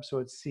MATLAB, so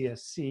it's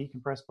CSC,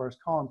 compressed sparse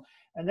column.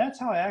 And that's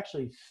how I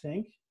actually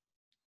think.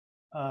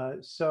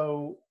 All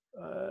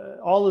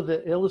of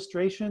the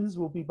illustrations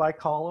will be by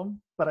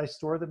column, but I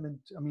store them in,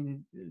 I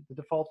mean, the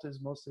default is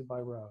mostly by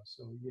row,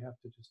 so you have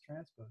to just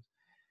transpose.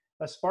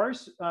 A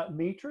sparse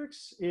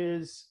matrix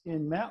is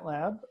in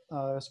MATLAB,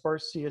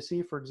 sparse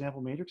CSE, for example,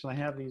 matrix, and I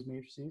have these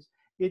matrices.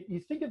 You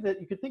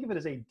could think of it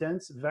as a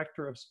dense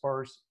vector of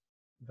sparse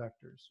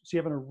vectors. So you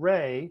have an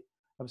array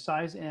of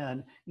size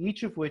n,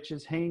 each of which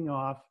is hanging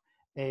off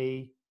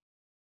a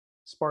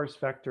sparse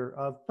vector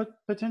of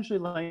potentially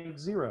length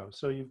 0.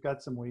 So you've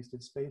got some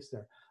wasted space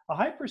there. A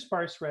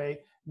hypersparse array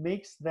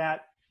makes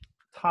that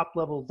top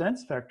level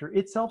dense vector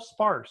itself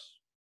sparse.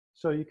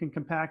 So you can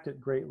compact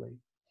it greatly.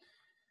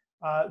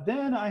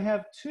 Then I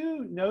have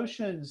two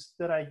notions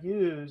that I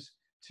use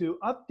to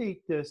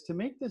update this, to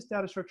make this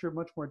data structure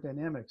much more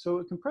dynamic. So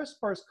a compressed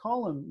sparse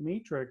column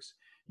matrix,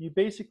 you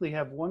basically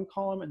have one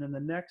column and then the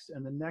next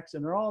and the next,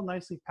 and they're all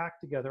nicely packed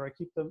together. I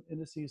keep the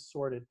indices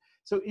sorted.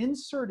 So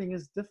inserting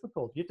is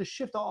difficult. You have to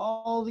shift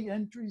all the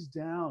entries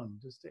down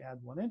just to add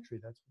one entry.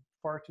 That's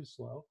far too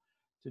slow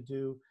to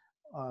do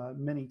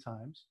many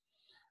times.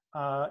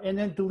 And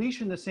then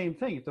deletion, the same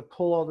thing. You have to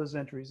pull all those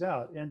entries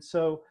out. And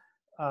so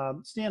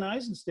Stan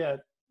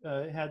Eisenstadt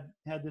had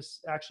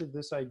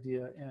this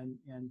idea,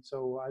 and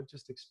so I've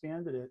just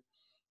expanded it.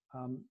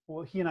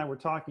 Well, he and I were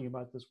talking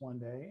about this one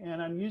day,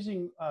 and I'm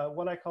using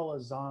what I call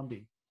a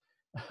zombie.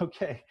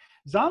 Okay,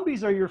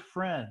 zombies are your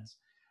friends.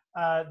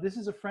 This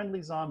is a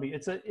friendly zombie.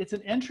 It's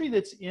an entry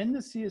that's in the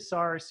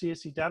CSR or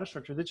CSC data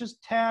structure that's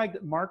just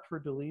tagged, marked for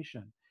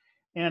deletion,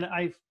 and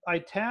I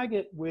tag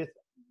it with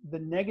the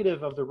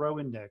negative of the row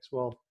index.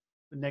 Well,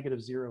 the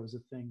 -0 is a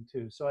thing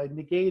too, so I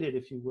negate it,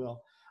 if you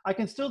will. I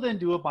can still then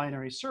do a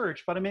binary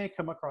search, but I may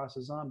come across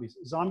as zombies.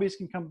 Zombies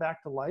can come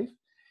back to life.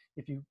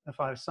 If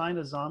I assign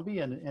a zombie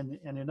and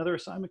another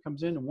assignment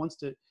comes in and wants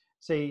to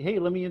say, hey,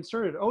 let me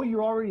insert it. Oh,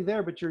 you're already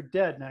there, but you're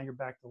dead. Now you're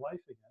back to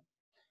life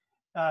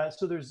again.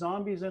 So there's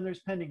zombies and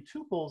there's pending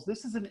tuples.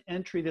 This is an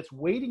entry that's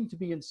waiting to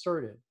be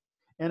inserted.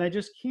 And I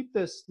just keep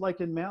this, like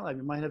in MATLAB,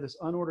 you might have this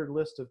unordered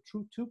list of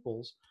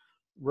tuples,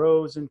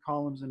 rows and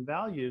columns and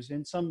values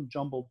in some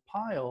jumbled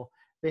pile.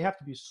 They have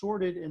to be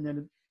sorted and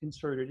then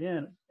inserted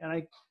in.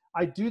 And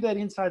I do that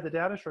inside the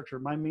data structure.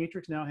 My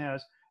matrix now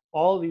has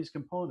all of these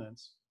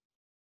components.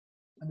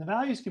 And the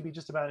values can be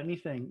just about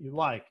anything you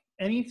like,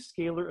 any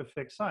scalar of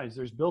fixed size.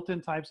 There's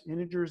built-in types,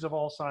 integers of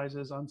all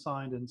sizes,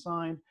 unsigned and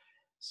signed,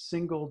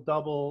 single,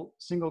 double,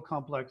 single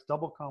complex,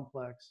 double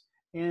complex,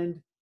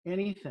 and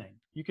anything.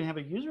 You can have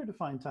a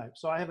user-defined type.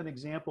 So I have an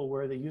example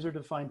where the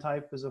user-defined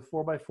type is a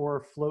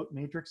 4x4 float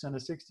matrix and a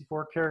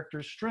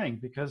 64-character string,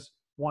 because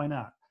why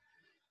not?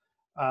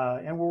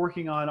 And we're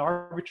working on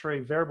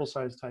arbitrary variable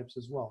size types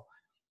as well.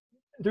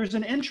 There's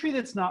an entry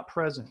that's not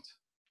present,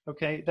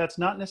 okay? That's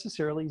not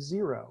necessarily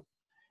 0.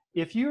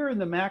 If you're in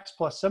the max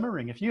plus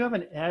semiring, if you have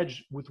an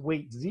edge with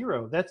weight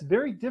 0, that's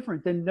very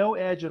different than no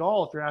edge at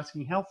all. If you're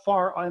asking how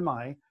far am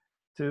I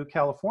to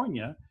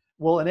California,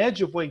 well, an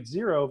edge of weight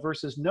 0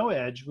 versus no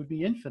edge would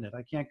be infinite.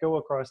 I can't go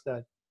across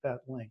that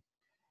length.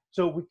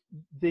 So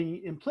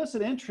the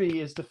implicit entry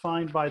is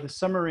defined by the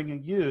semiring you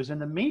use, and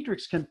the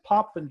matrix can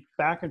pop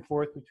back and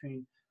forth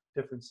between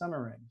different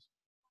semirings.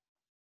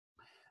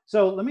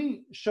 So let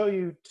me show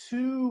you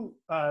two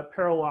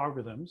parallel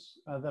algorithms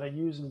that I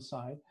use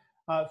inside.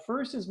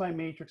 First is my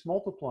matrix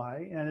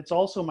multiply, and it's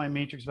also my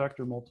matrix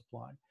vector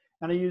multiply.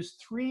 And I use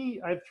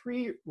I have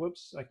three,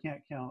 whoops, I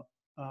can't count.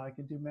 I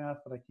can do math,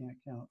 but I can't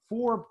count.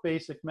 4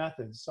 basic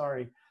methods,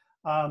 sorry.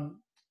 A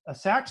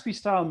Saxby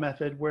style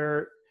method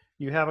where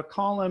you have a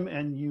column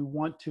and you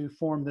want to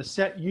form the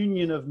set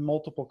union of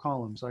multiple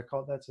columns.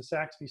 That's a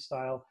Saxby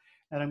style.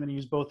 And I'm going to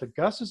use both a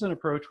Gustafson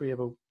approach where you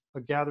have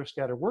a gather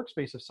scatter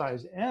workspace of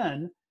size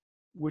n,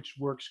 which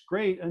works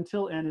great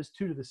until n is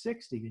 2 to the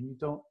 60, and you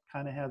don't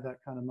kind of have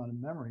that kind of amount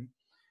of memory.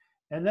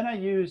 And then I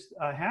used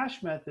a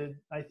hash method.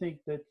 I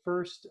think that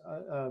first,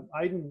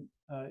 Aiden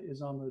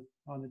is on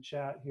the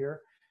chat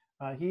here.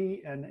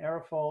 he and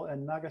Arifal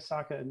and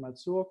Nagasaka and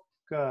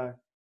Matsuoka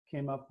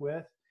came up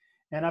with.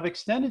 And I've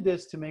extended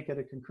this to make it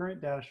a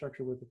concurrent data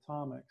structure with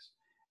atomics.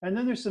 And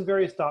then there's some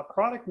various dot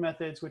product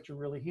methods, which are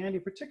really handy,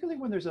 particularly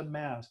when there's a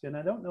mask. And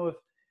I don't know if,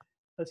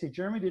 let's see,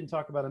 Jeremy didn't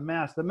talk about a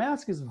mask. The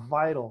mask is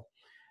vital.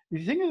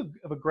 If you think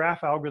of a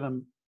graph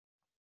algorithm,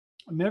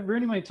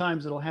 very many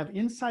times it'll have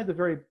inside the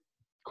very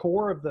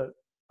core of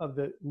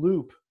the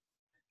loop,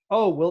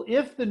 oh, well,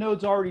 if the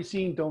node's already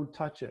seen, don't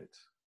touch it.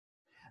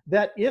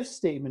 That if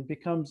statement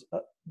becomes a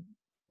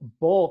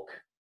bulk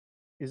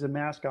is a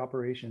mask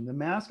operation. The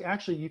mask,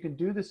 actually, you can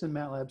do this in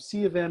MATLAB.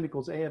 C of m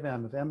equals A of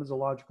m, if m is a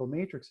logical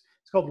matrix.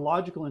 It's called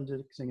logical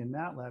indexing in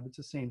MATLAB. It's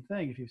the same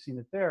thing if you've seen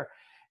it there.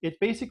 It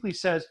basically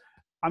says,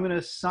 I'm going to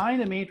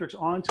assign a matrix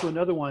onto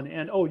another one,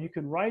 and oh, you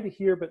can write it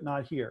here, but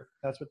not here.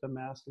 That's what the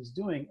mask is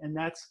doing, and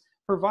that's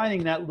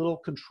providing that little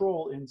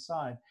control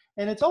inside.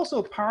 And it's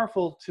also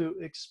powerful to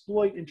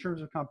exploit in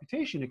terms of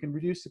computation. It can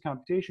reduce the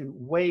computation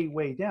way,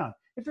 way down.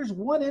 If there's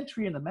one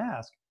entry in the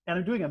mask, and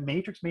I'm doing a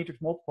matrix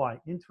multiply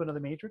into another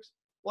matrix,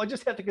 well, I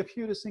just have to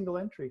compute a single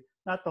entry,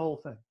 not the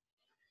whole thing.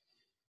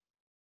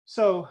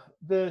 So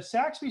the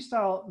Saxby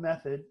style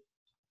method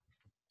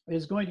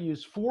is going to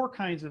use 4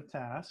 kinds of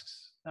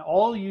tasks,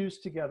 all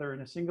used together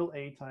in a single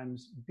A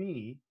times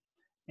B.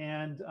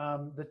 And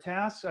the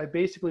tasks, I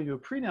basically do a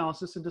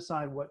pre-analysis and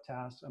decide what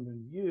tasks I'm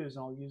going to use.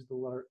 And I'll use the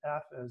letter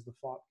F as the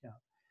flop count.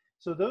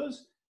 So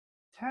those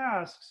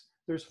tasks,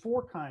 there's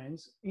 4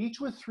 kinds,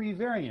 each with 3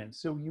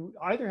 variants. So you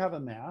either have a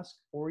mask,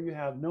 or you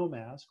have no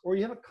mask, or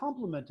you have a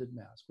complemented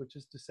mask, which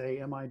is to say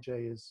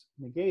Mij is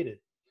negated.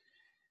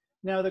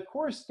 Now the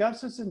course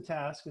Gustafson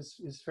task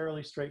is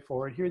fairly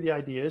straightforward. Here the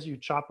idea is you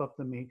chop up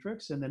the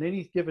matrix, and then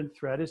any given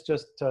thread is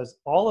just does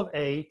all of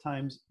A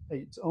times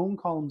its own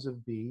columns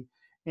of B,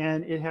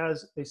 and it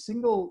has a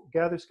single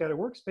gather scatter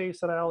workspace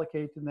that I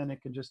allocate, and then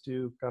it can just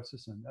do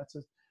Gustafson. That's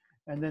it.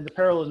 And then the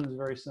parallelism is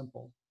very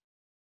simple.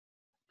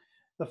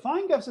 The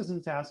find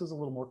Gustafson task is a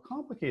little more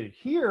complicated.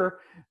 Here,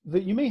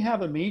 you may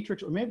have a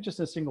matrix, or maybe just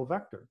a single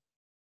vector.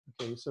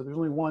 Okay, so there's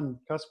only one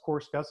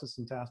course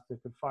Gustafson task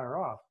that could fire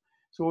off.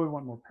 So we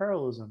want more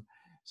parallelism.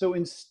 So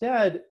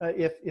instead,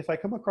 if I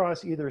come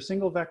across either a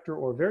single vector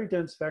or a very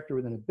dense vector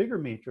within a bigger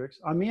matrix,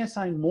 I may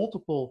assign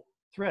multiple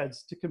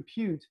threads to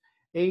compute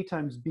A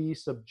times B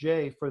sub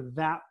j for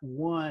that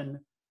one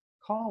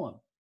column.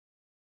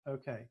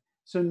 Okay,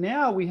 so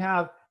now we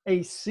have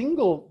a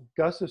single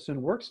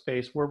Gustafson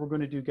workspace where we're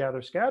going to do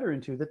gather scatter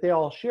into that they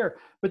all share,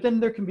 but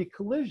then there can be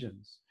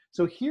collisions.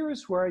 So here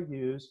is where I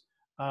use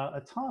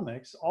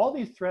atomics. All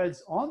these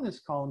threads on this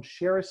column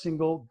share a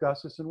single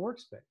Gustafson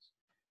workspace,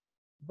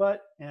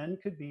 but n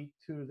could be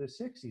 2 to the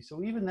 60.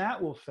 So even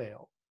that will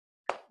fail.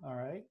 All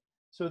right.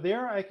 So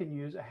there I can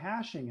use a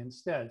hashing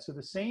instead. So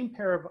the same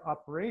pair of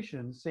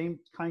operations, same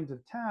kinds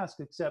of tasks,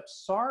 except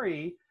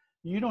sorry,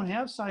 you don't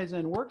have size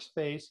n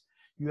workspace.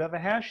 You have a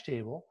hash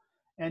table.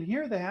 And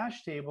here the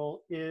hash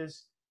table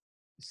is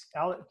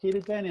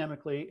allocated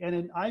dynamically. And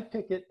then I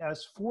pick it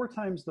as 4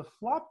 times the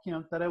flop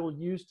count that I will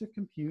use to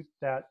compute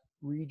that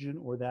region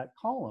or that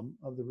column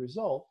of the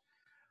result.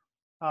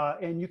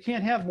 And you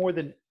can't have more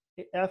than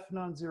F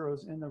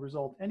non-zeros in the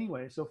result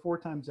anyway, so 4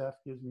 times F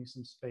gives me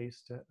some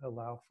space to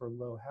allow for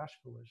low hash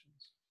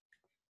collisions.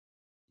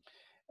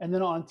 And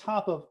then on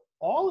top of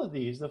all of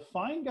these, the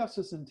find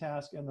Gustafson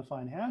task and the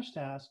find hash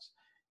tasks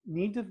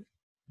need to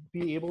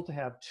be able to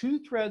have 2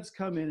 threads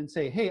come in and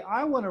say, hey,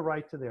 I want to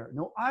write to there.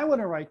 No, I want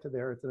to write to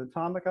there. It's an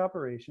atomic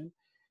operation.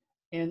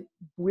 And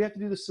we have to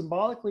do this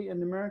symbolically and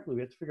numerically.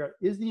 We have to figure out,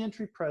 is the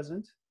entry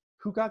present?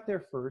 Who got there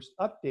first?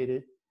 Update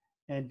it.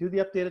 And do the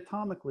update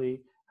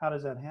atomically. How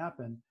does that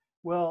happen?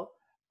 Well,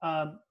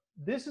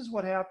 this is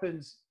what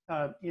happens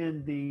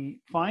in the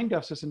find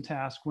Gustafson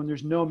task when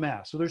there's no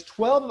mask. So there's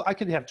 12, I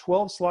could have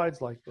 12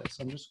 slides like this.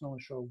 I'm just going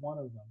to show one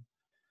of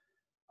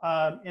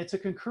them. It's a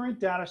concurrent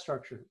data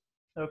structure.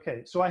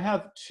 Okay, so I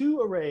have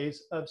 2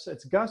 arrays of,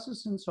 it's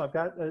Gustafson, so I've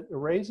got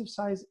arrays of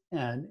size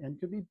n, and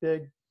could be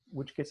big, in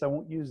which case I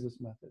won't use this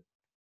method.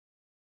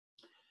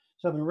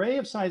 So I have an array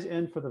of size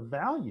n for the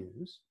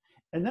values,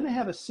 and then I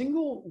have a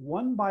single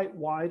 1 byte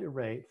wide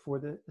array for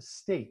the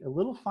state, a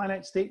little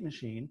finite state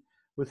machine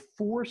with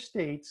 4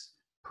 states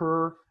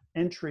per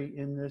entry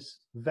in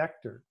this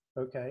vector,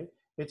 okay?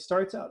 It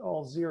starts out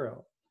all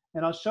 0.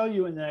 And I'll show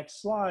you in the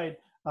next slide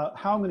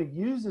how I'm going to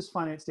use this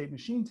finite state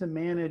machine to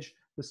manage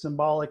the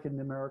symbolic and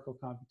numerical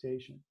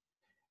computation.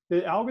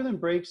 The algorithm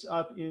breaks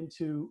up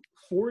into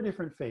 4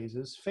 different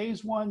phases.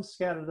 Phase 1,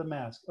 scatter the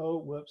mask. Oh,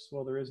 whoops,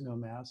 well, there is no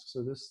mask,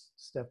 so this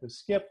step is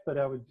skipped, but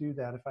I would do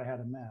that if I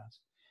had a mask.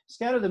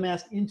 Scatter the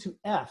mask into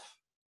F,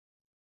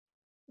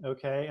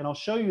 okay? And I'll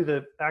show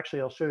you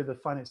I'll show you the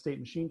finite state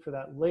machine for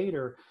that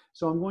later.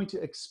 So I'm going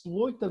to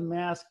exploit the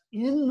mask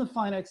in the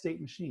finite state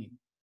machine,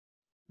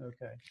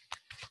 okay?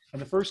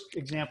 And the first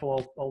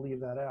example, I'll leave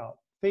that out.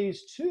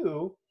 Phase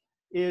 2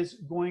 is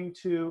going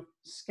to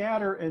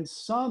scatter and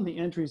sum the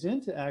entries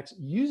into X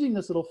using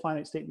this little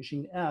finite state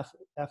machine F,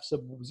 F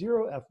sub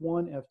 0,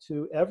 F1,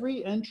 F2.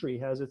 Every entry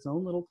has its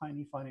own little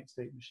tiny finite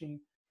state machine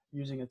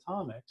using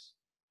atomics.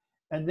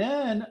 And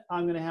then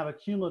I'm going to have a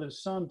cumulative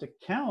sum to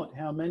count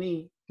how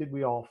many did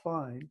we all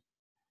find.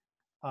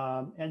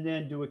 And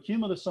then do a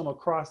cumulative sum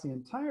across the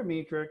entire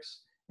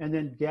matrix, and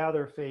then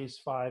gather phase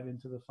 5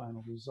 into the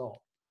final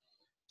result.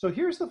 So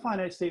here's the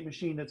finite state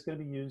machine that's going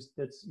to be used,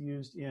 that's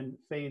used in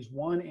phase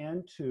 1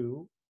 and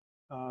 2,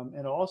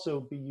 and also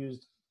be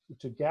used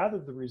to gather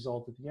the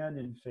result at the end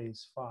in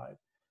phase 5.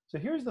 So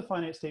here's the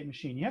finite state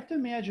machine. You have to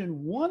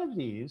imagine one of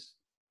these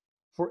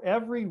for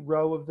every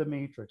row of the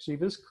matrix. So you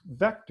have this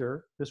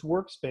vector, this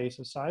workspace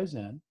of size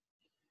n,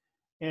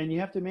 and you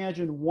have to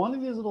imagine one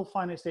of these little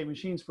finite state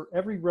machines for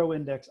every row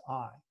index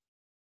I.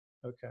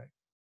 Okay.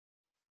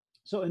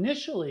 So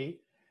initially,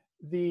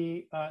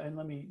 and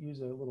let me use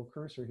a little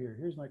cursor here.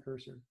 Here's my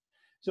cursor.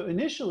 So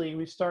initially,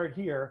 we start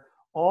here.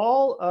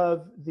 All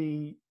of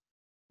the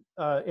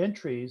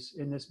entries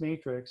in this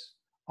matrix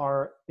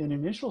are in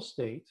initial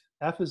state.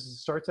 F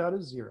starts out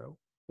as 0.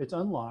 It's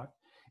unlocked.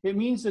 It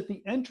means that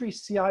the entry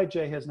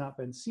Cij has not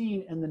been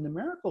seen, and the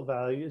numerical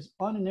value is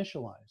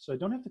uninitialized. So I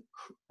don't have to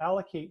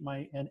allocate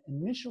and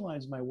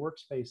initialize my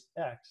workspace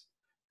X.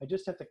 I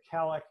just have to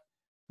calc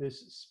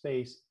this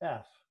space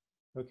F,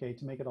 okay,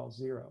 to make it all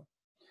 0.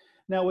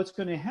 Now what's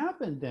going to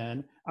happen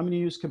then, I'm going to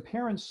use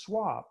compare and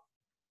swap.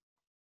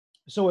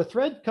 So a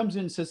thread comes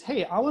in and says,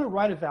 hey, I want to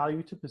write a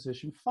value to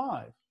position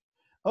 5.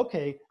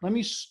 Okay, let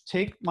me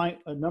take my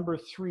number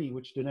 3,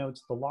 which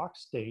denotes the lock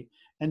state,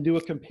 and do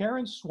a compare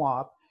and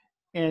swap.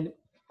 And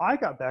I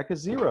got back a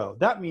 0.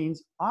 That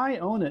means I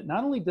own it.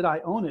 Not only did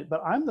I own it,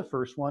 but I'm the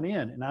first one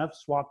in, and I've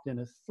swapped in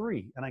a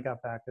 3, and I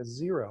got back a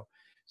 0.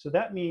 So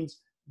that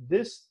means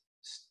this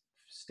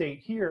state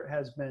here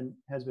has been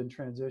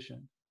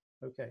transitioned.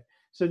 Okay,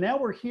 so now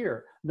we're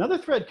here. Another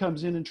thread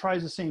comes in and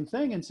tries the same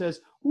thing and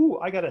says, ooh,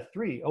 I got a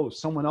 3. Oh,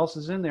 someone else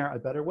is in there. I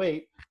better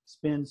wait.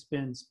 Spin,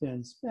 spin,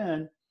 spin,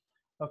 spin.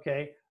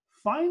 Okay,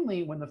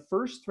 finally, when the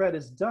first thread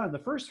is done, the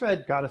first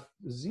thread got a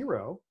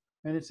 0,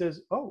 and it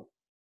says, oh,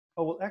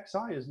 well,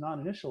 xi is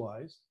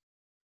non-initialized.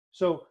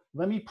 So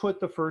let me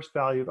put the first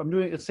value. I'm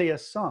doing, let's say, a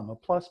sum, a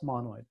plus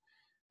monoid.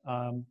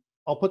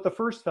 I'll put the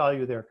first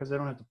value there because I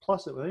don't have to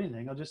plus it with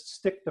anything. I'll just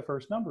stick the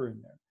first number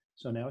in there.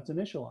 So now it's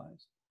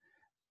initialized.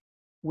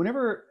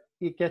 Whenever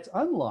it gets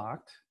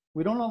unlocked,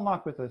 we don't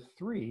unlock with a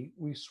 3.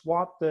 We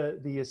swap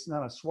it's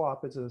not a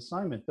swap, it's an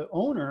assignment. The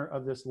owner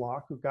of this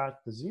lock who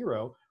got the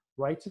 0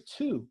 writes a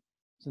 2.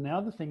 So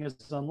now the thing is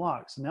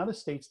unlocked. So now the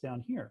state's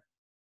down here.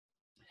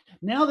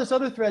 Now this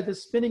other thread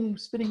that's spinning,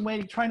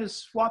 waiting, trying to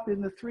swap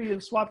in the 3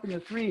 and swap in the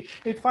 3,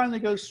 it finally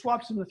goes,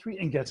 swaps in the 3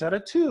 and gets out a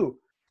 2.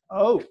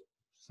 Oh,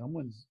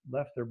 someone's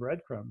left their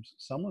breadcrumbs.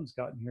 Someone's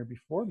gotten here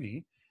before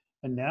me.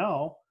 And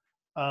now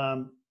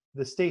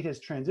the state has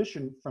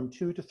transitioned from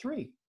 2 to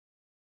 3.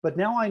 But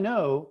now I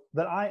know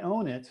that I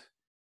own it,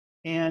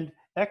 and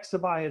x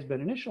sub I has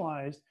been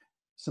initialized.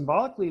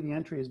 Symbolically, the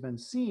entry has been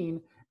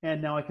seen,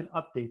 and now I can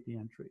update the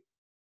entry.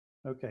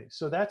 Okay,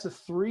 so that's a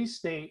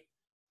 3-state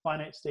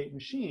finite state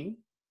machine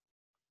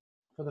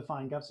for the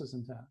fine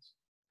Gustafson task.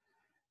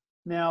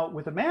 Now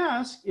with a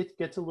mask, it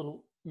gets a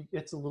little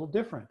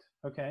different.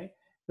 Okay,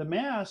 the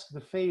mask, the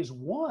phase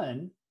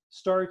 1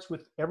 starts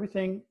with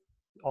everything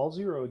all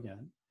 0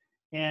 again,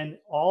 and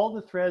all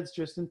the threads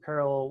just in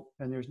parallel,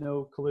 and there's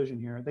no collision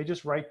here. They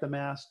just write the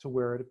mask to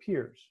where it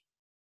appears.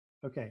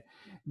 Okay,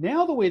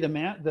 now the way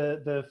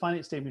the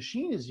finite state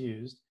machine is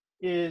used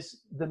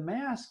is the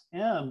mask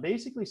M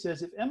basically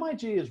says if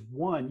Mij is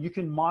 1, you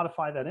can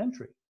modify that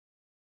entry.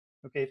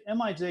 Okay, if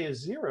Mij is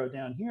 0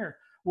 down here,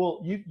 well,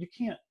 you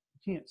can't,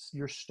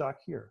 you're stuck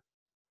here.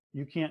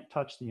 You can't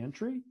touch the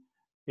entry.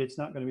 It's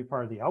not going to be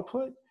part of the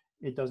output.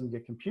 It doesn't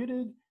get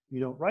computed. You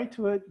don't write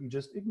to it. You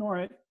just ignore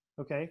it.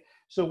 Okay,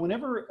 so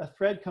whenever a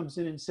thread comes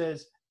in and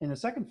says, in the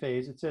second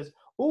phase, it says,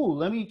 oh,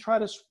 let me try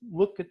to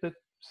look at the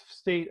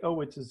state.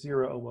 Oh, it's a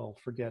 0. Oh, well,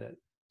 forget it.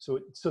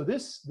 So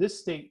this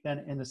state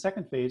then in the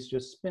second phase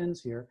just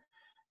spins here,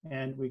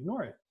 and we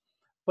ignore it.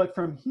 But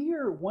from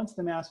here, once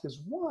the mask is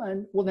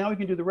 1, well, now we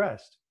can do the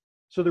rest.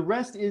 So the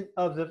rest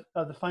of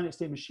the finite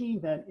state machine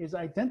then is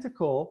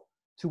identical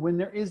to when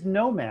there is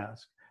no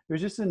mask.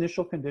 There's just an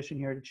initial condition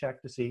here to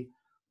check to see,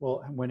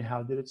 well,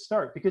 how did it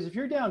start? Because if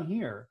you're down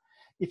here,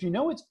 if you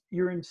know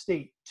you're in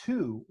state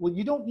 2, well,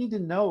 you don't need to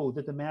know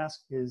that the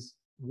mask is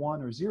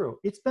 1 or 0.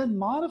 It's been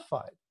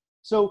modified.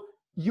 So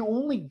you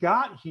only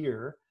got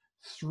here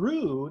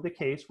through the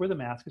case where the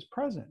mask is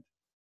present.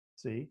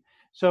 See?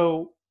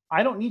 So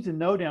I don't need to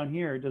know down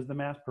here, does the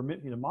mask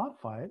permit me to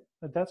modify it?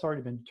 But that's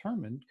already been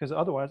determined, because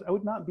otherwise I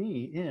would not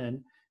be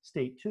in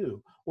state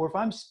 2. Or if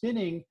I'm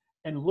spinning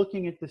and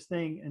looking at this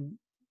thing and,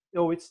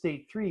 oh, it's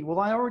state 3, well,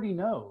 I already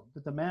know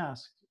that the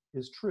mask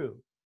is true.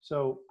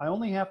 So I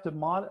only have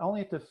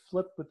to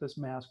flip with this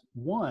mask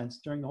once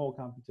during the whole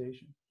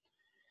computation.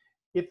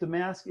 If the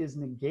mask is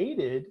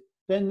negated,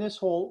 then this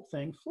whole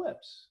thing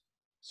flips.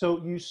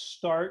 So you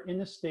start in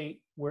the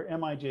state where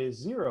Mij is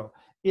 0.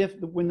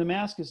 When the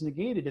mask is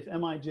negated, if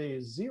Mij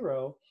is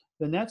 0,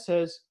 then that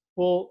says,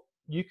 well,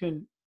 you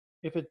can,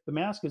 the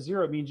mask is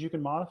 0, it means you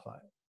can modify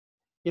it.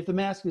 If the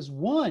mask is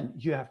 1,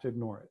 you have to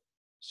ignore it.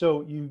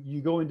 So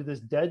you go into this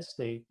dead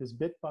state, this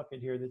bit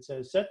bucket here that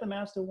says set the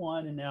mask to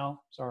 1, and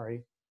now,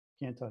 sorry,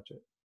 can't touch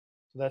it.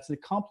 So that's the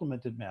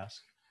complemented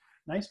mask.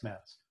 Nice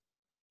mask.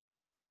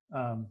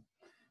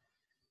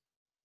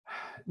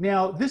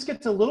 Now, this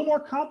gets a little more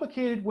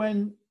complicated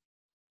when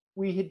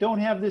we don't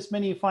have this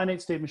many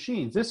finite state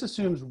machines. This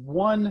assumes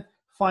 1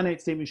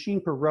 finite state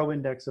machine per row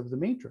index of the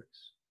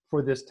matrix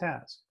for this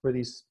task, for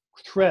these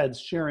threads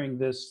sharing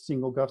this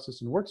single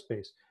Gustafson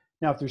workspace.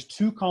 Now, if there's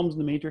 2 columns in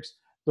the matrix,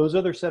 those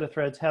other set of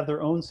threads have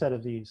their own set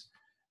of these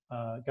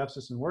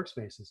Gustafson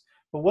workspaces.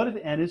 But what if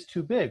n is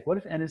too big? What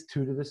if n is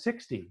 2 to the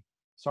 60?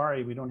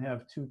 Sorry, we don't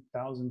have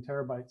 2,000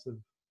 terabytes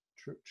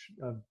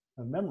of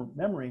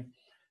memory.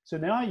 So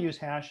now I use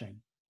hashing.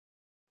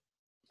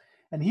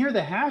 And here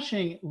the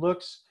hashing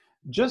looks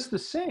just the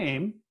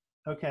same,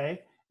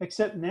 okay,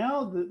 except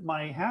now that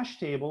my hash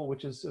table,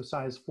 which is of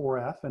size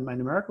 4f, and my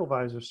numerical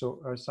values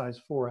are size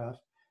 4f,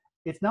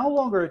 it's no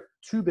longer a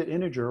 2-bit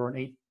integer or an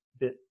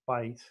 8-bit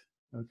byte,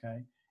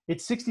 okay?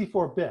 It's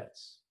 64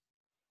 bits.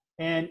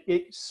 And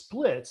it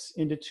splits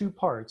into 2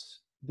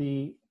 parts.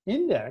 The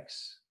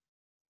index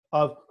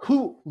of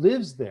who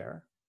lives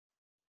there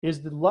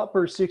is the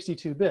upper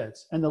 62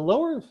 bits, and the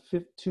lower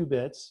 2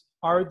 bits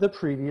are the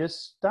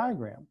previous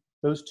diagram.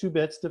 Those 2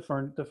 bits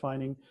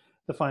defining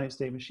the finite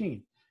state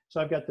machine.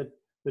 So I've got the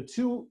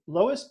 2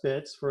 lowest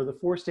bits for the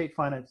 4-state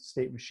finite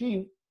state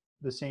machine,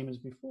 the same as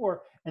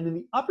before, and then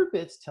the upper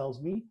bits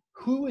tells me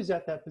who is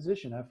at that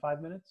position. I have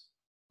 5 minutes?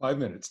 5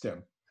 minutes,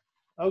 Tim.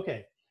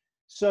 Okay,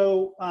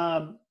 so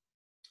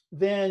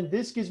then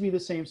this gives me the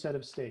same set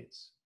of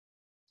states.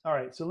 All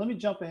right, so let me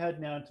jump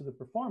ahead now to the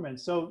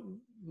performance. So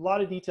a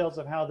lot of details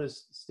of how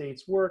this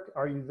states work.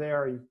 Are you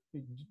there?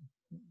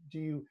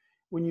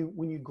 When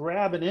you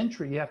grab an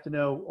entry, you have to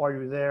know, are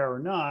you there or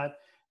not?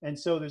 And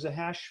so there's a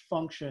hash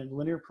function,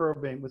 linear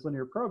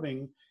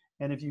probing,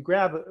 and if you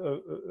grab a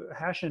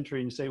hash entry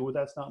and you say, well,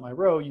 that's not my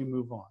row, you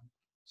move on.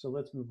 So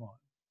let's move on.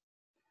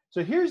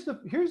 So here's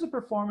the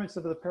performance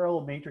of the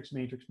parallel matrix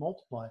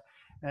multiply.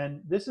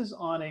 And this is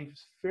on a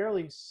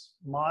fairly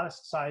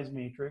modest size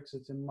matrix.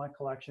 It's in my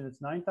collection.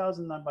 It's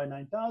 9,000 by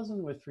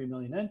 9,000 with 3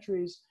 million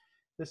entries.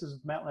 This is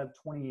MATLAB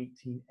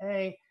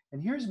 2018A.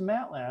 And here's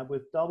MATLAB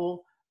with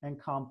double and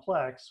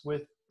complex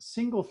with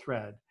single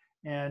thread.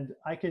 And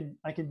I can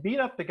beat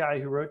up the guy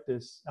who wrote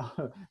this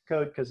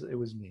code because it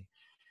was me.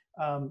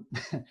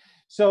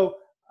 So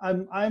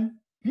I'm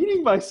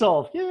beating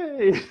myself,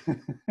 yay!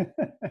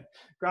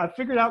 I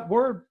figured out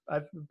better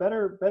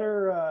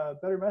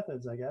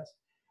methods, I guess.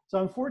 So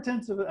I'm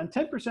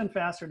 10%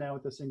 faster now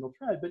with a single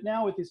thread, but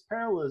now with this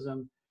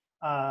parallelism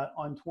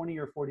on 20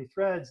 or 40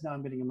 threads, now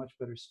I'm getting a much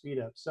better speed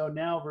up. So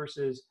now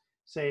versus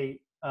say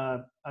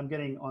I'm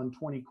getting on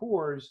 20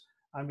 cores,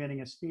 I'm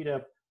getting a speed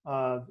up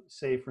of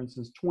say, for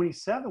instance,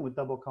 27 with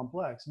double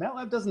complex.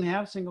 MATLAB doesn't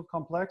have single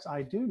complex,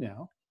 I do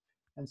now.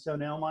 And so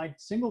now my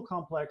single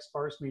complex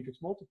sparse matrix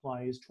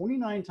multiply is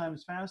 29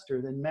 times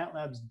faster than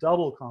MATLAB's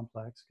double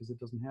complex, because it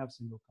doesn't have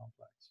single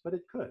complex, but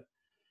it could.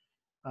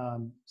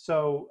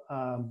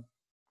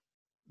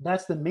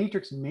 That's the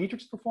matrix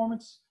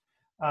performance.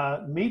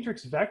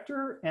 Matrix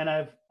vector, and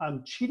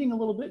I'm cheating a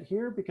little bit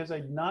here because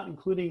I'm not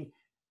including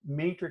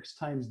matrix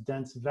times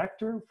dense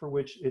vector, for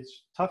which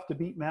it's tough to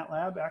beat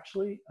MATLAB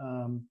actually,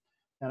 and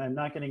I'm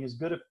not getting as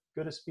good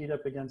a speed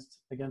up against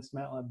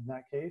MATLAB in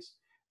that case.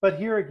 But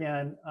here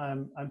again,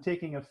 I'm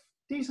taking a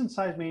decent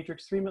sized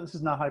matrix, 3 million, this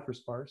is not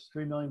hypersparse,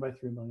 3 million by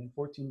 3 million,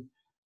 14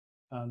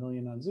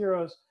 million on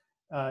zeros,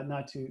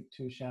 not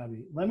too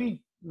shabby. Let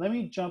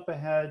me jump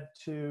ahead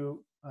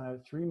to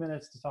 3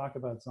 minutes to talk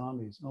about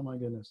zombies. Oh my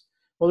goodness.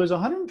 Well, there's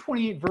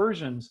 128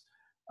 versions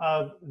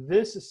of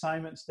this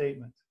assignment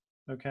statement,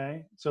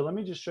 okay? So let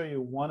me just show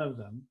you one of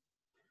them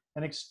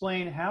and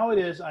explain how it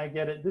is I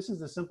get it. This is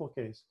the simple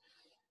case.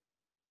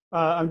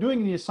 I'm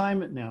doing the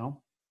assignment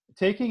now,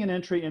 taking an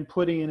entry and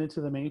putting it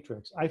into the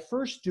matrix. I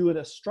first do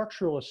a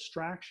structural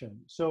extraction.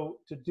 So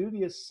to do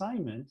the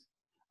assignment,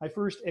 I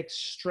first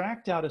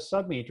extract out a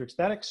submatrix.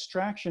 That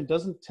extraction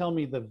doesn't tell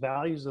me the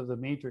values of the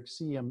matrix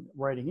C I'm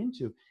writing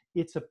into.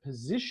 It's a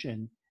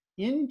position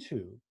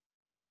into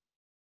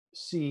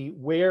C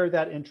where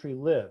that entry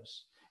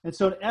lives. And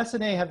so S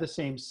and A have the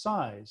same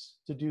size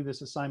to do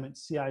this assignment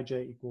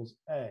Cij equals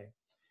A.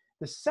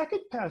 The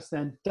second pass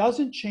then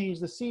doesn't change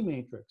the C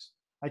matrix.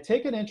 I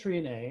take an entry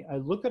in A, I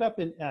look it up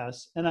in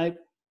S, and I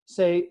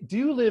say, do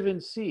you live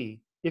in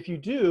C? If you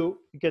do,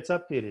 it gets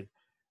updated.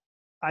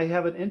 I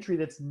have an entry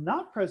that's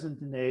not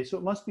present in A, so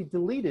it must be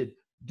deleted.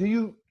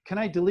 Can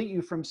I delete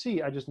you from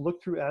C? I just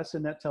look through S,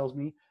 and that tells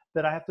me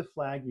that I have to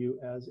flag you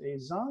as a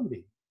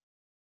zombie.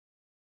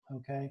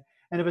 Okay,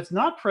 and if it's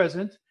not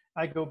present,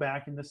 I go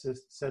back in the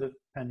set of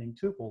pending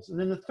tuples. And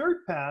then the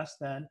third pass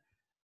then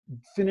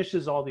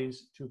finishes all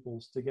these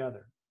tuples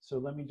together. So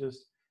let me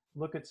just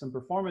look at some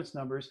performance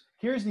numbers.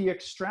 Here's the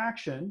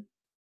extraction.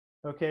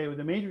 Okay,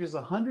 the matrix is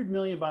 100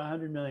 million by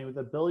 100 million with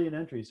 1 billion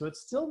entries. So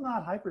it's still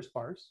not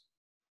hypersparse.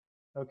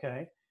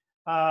 Okay,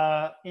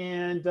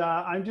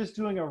 I'm just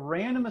doing a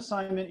random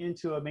assignment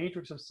into a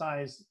matrix of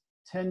size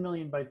 10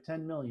 million by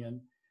 10 million.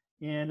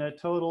 in a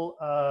total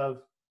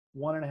of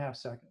 1.5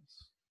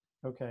 seconds.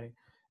 Okay,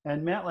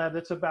 and MATLAB,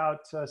 that's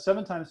about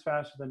 7 times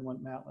faster than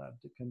what MATLAB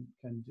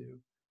can do.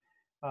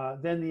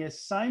 Then the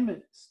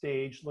assignment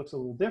stage looks a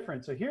little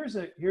different. So here's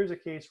a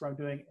case where I'm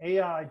doing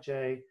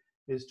aij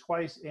is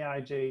twice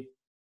aij.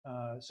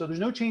 So there's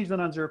no change in the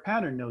non-zero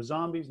pattern, no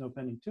zombies, no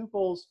pending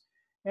tuples,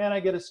 and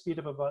I get a speed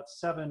of about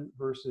 7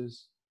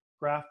 versus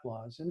graph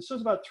laws. And so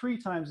it's about 3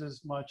 times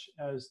as much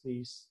as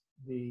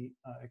the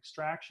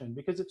extraction,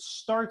 because it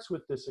starts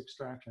with this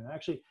extraction.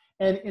 Actually,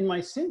 and in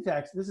my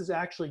syntax, this is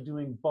actually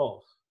doing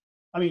both.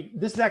 I mean,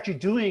 this is actually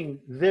doing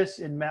this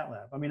in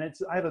MATLAB. I mean,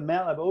 I have a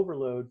MATLAB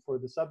overload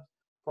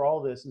for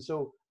all this. And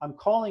so I'm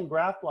calling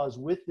graph laws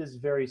with this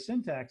very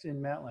syntax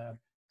in MATLAB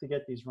to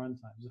get these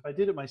runtimes. If I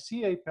did it my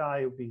C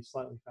API, it would be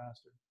slightly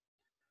faster.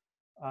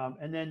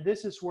 And then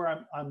this is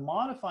where I'm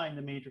modifying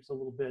the matrix a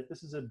little bit.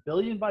 This is a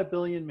billion by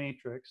billion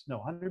matrix, no,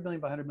 100 million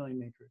by 100 million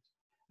matrix.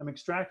 I'm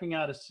extracting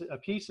out a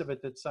piece of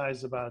it that's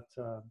size about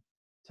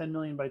 10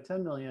 million by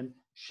 10 million,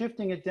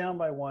 shifting it down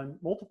by 1,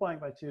 multiplying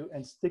by 2,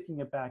 and sticking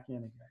it back in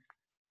again.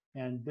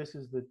 And this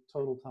is the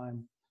total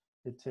time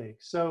it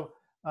takes. So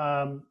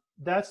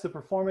that's the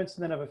performance.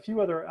 And then I have a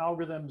few other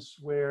algorithms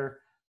where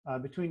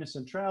between the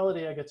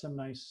centrality, I get some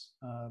nice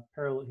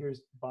parallel. Here's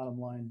the bottom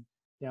line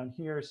down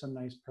here, some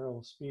nice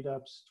parallel speed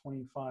ups,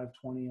 25,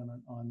 20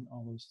 on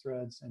all those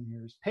threads. And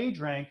here's page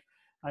rank.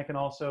 I can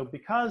also,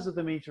 because of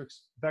the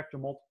matrix vector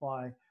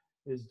multiply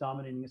is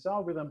dominating this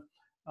algorithm,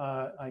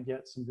 I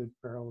get some good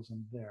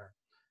parallelism there.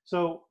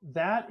 So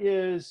that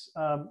is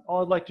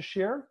all I'd like to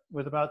share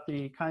with about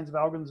the kinds of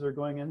algorithms that are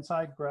going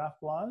inside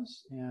graph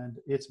laws and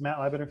its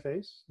MATLAB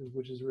interface,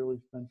 which has really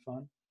been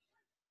fun.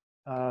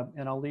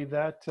 And I'll leave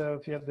that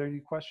if you have any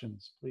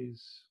questions,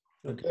 please.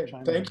 Okay,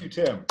 thank you,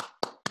 Tim.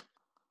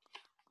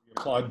 We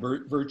applaud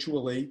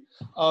virtually.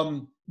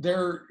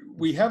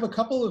 We have a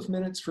couple of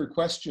minutes for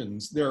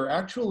questions. There are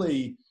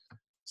actually,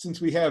 since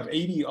we have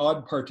 80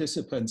 odd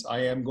participants, I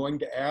am going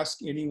to ask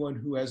anyone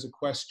who has a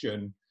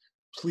question,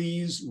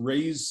 please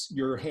raise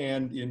your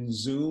hand in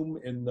Zoom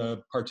in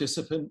the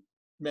participant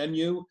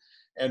menu,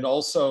 and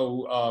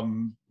also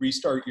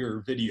restart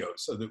your video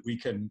so that we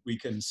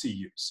can see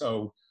you.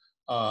 So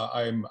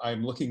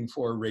I'm looking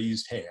for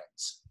raised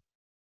hands.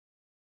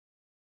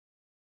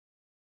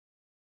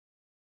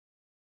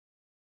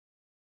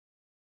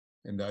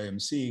 And I am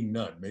seeing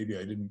none. Maybe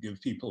I didn't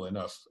give people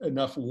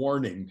enough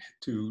warning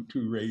to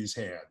raise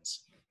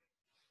hands.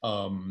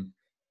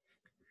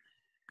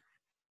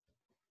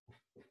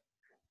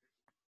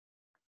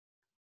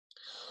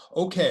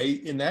 Okay,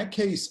 in that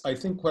case, I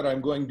think what I'm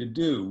going to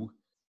do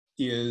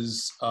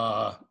is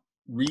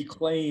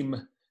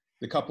reclaim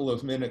the couple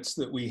of minutes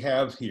that we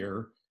have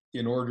here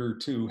in order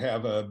to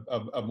have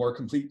a more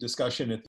complete discussion at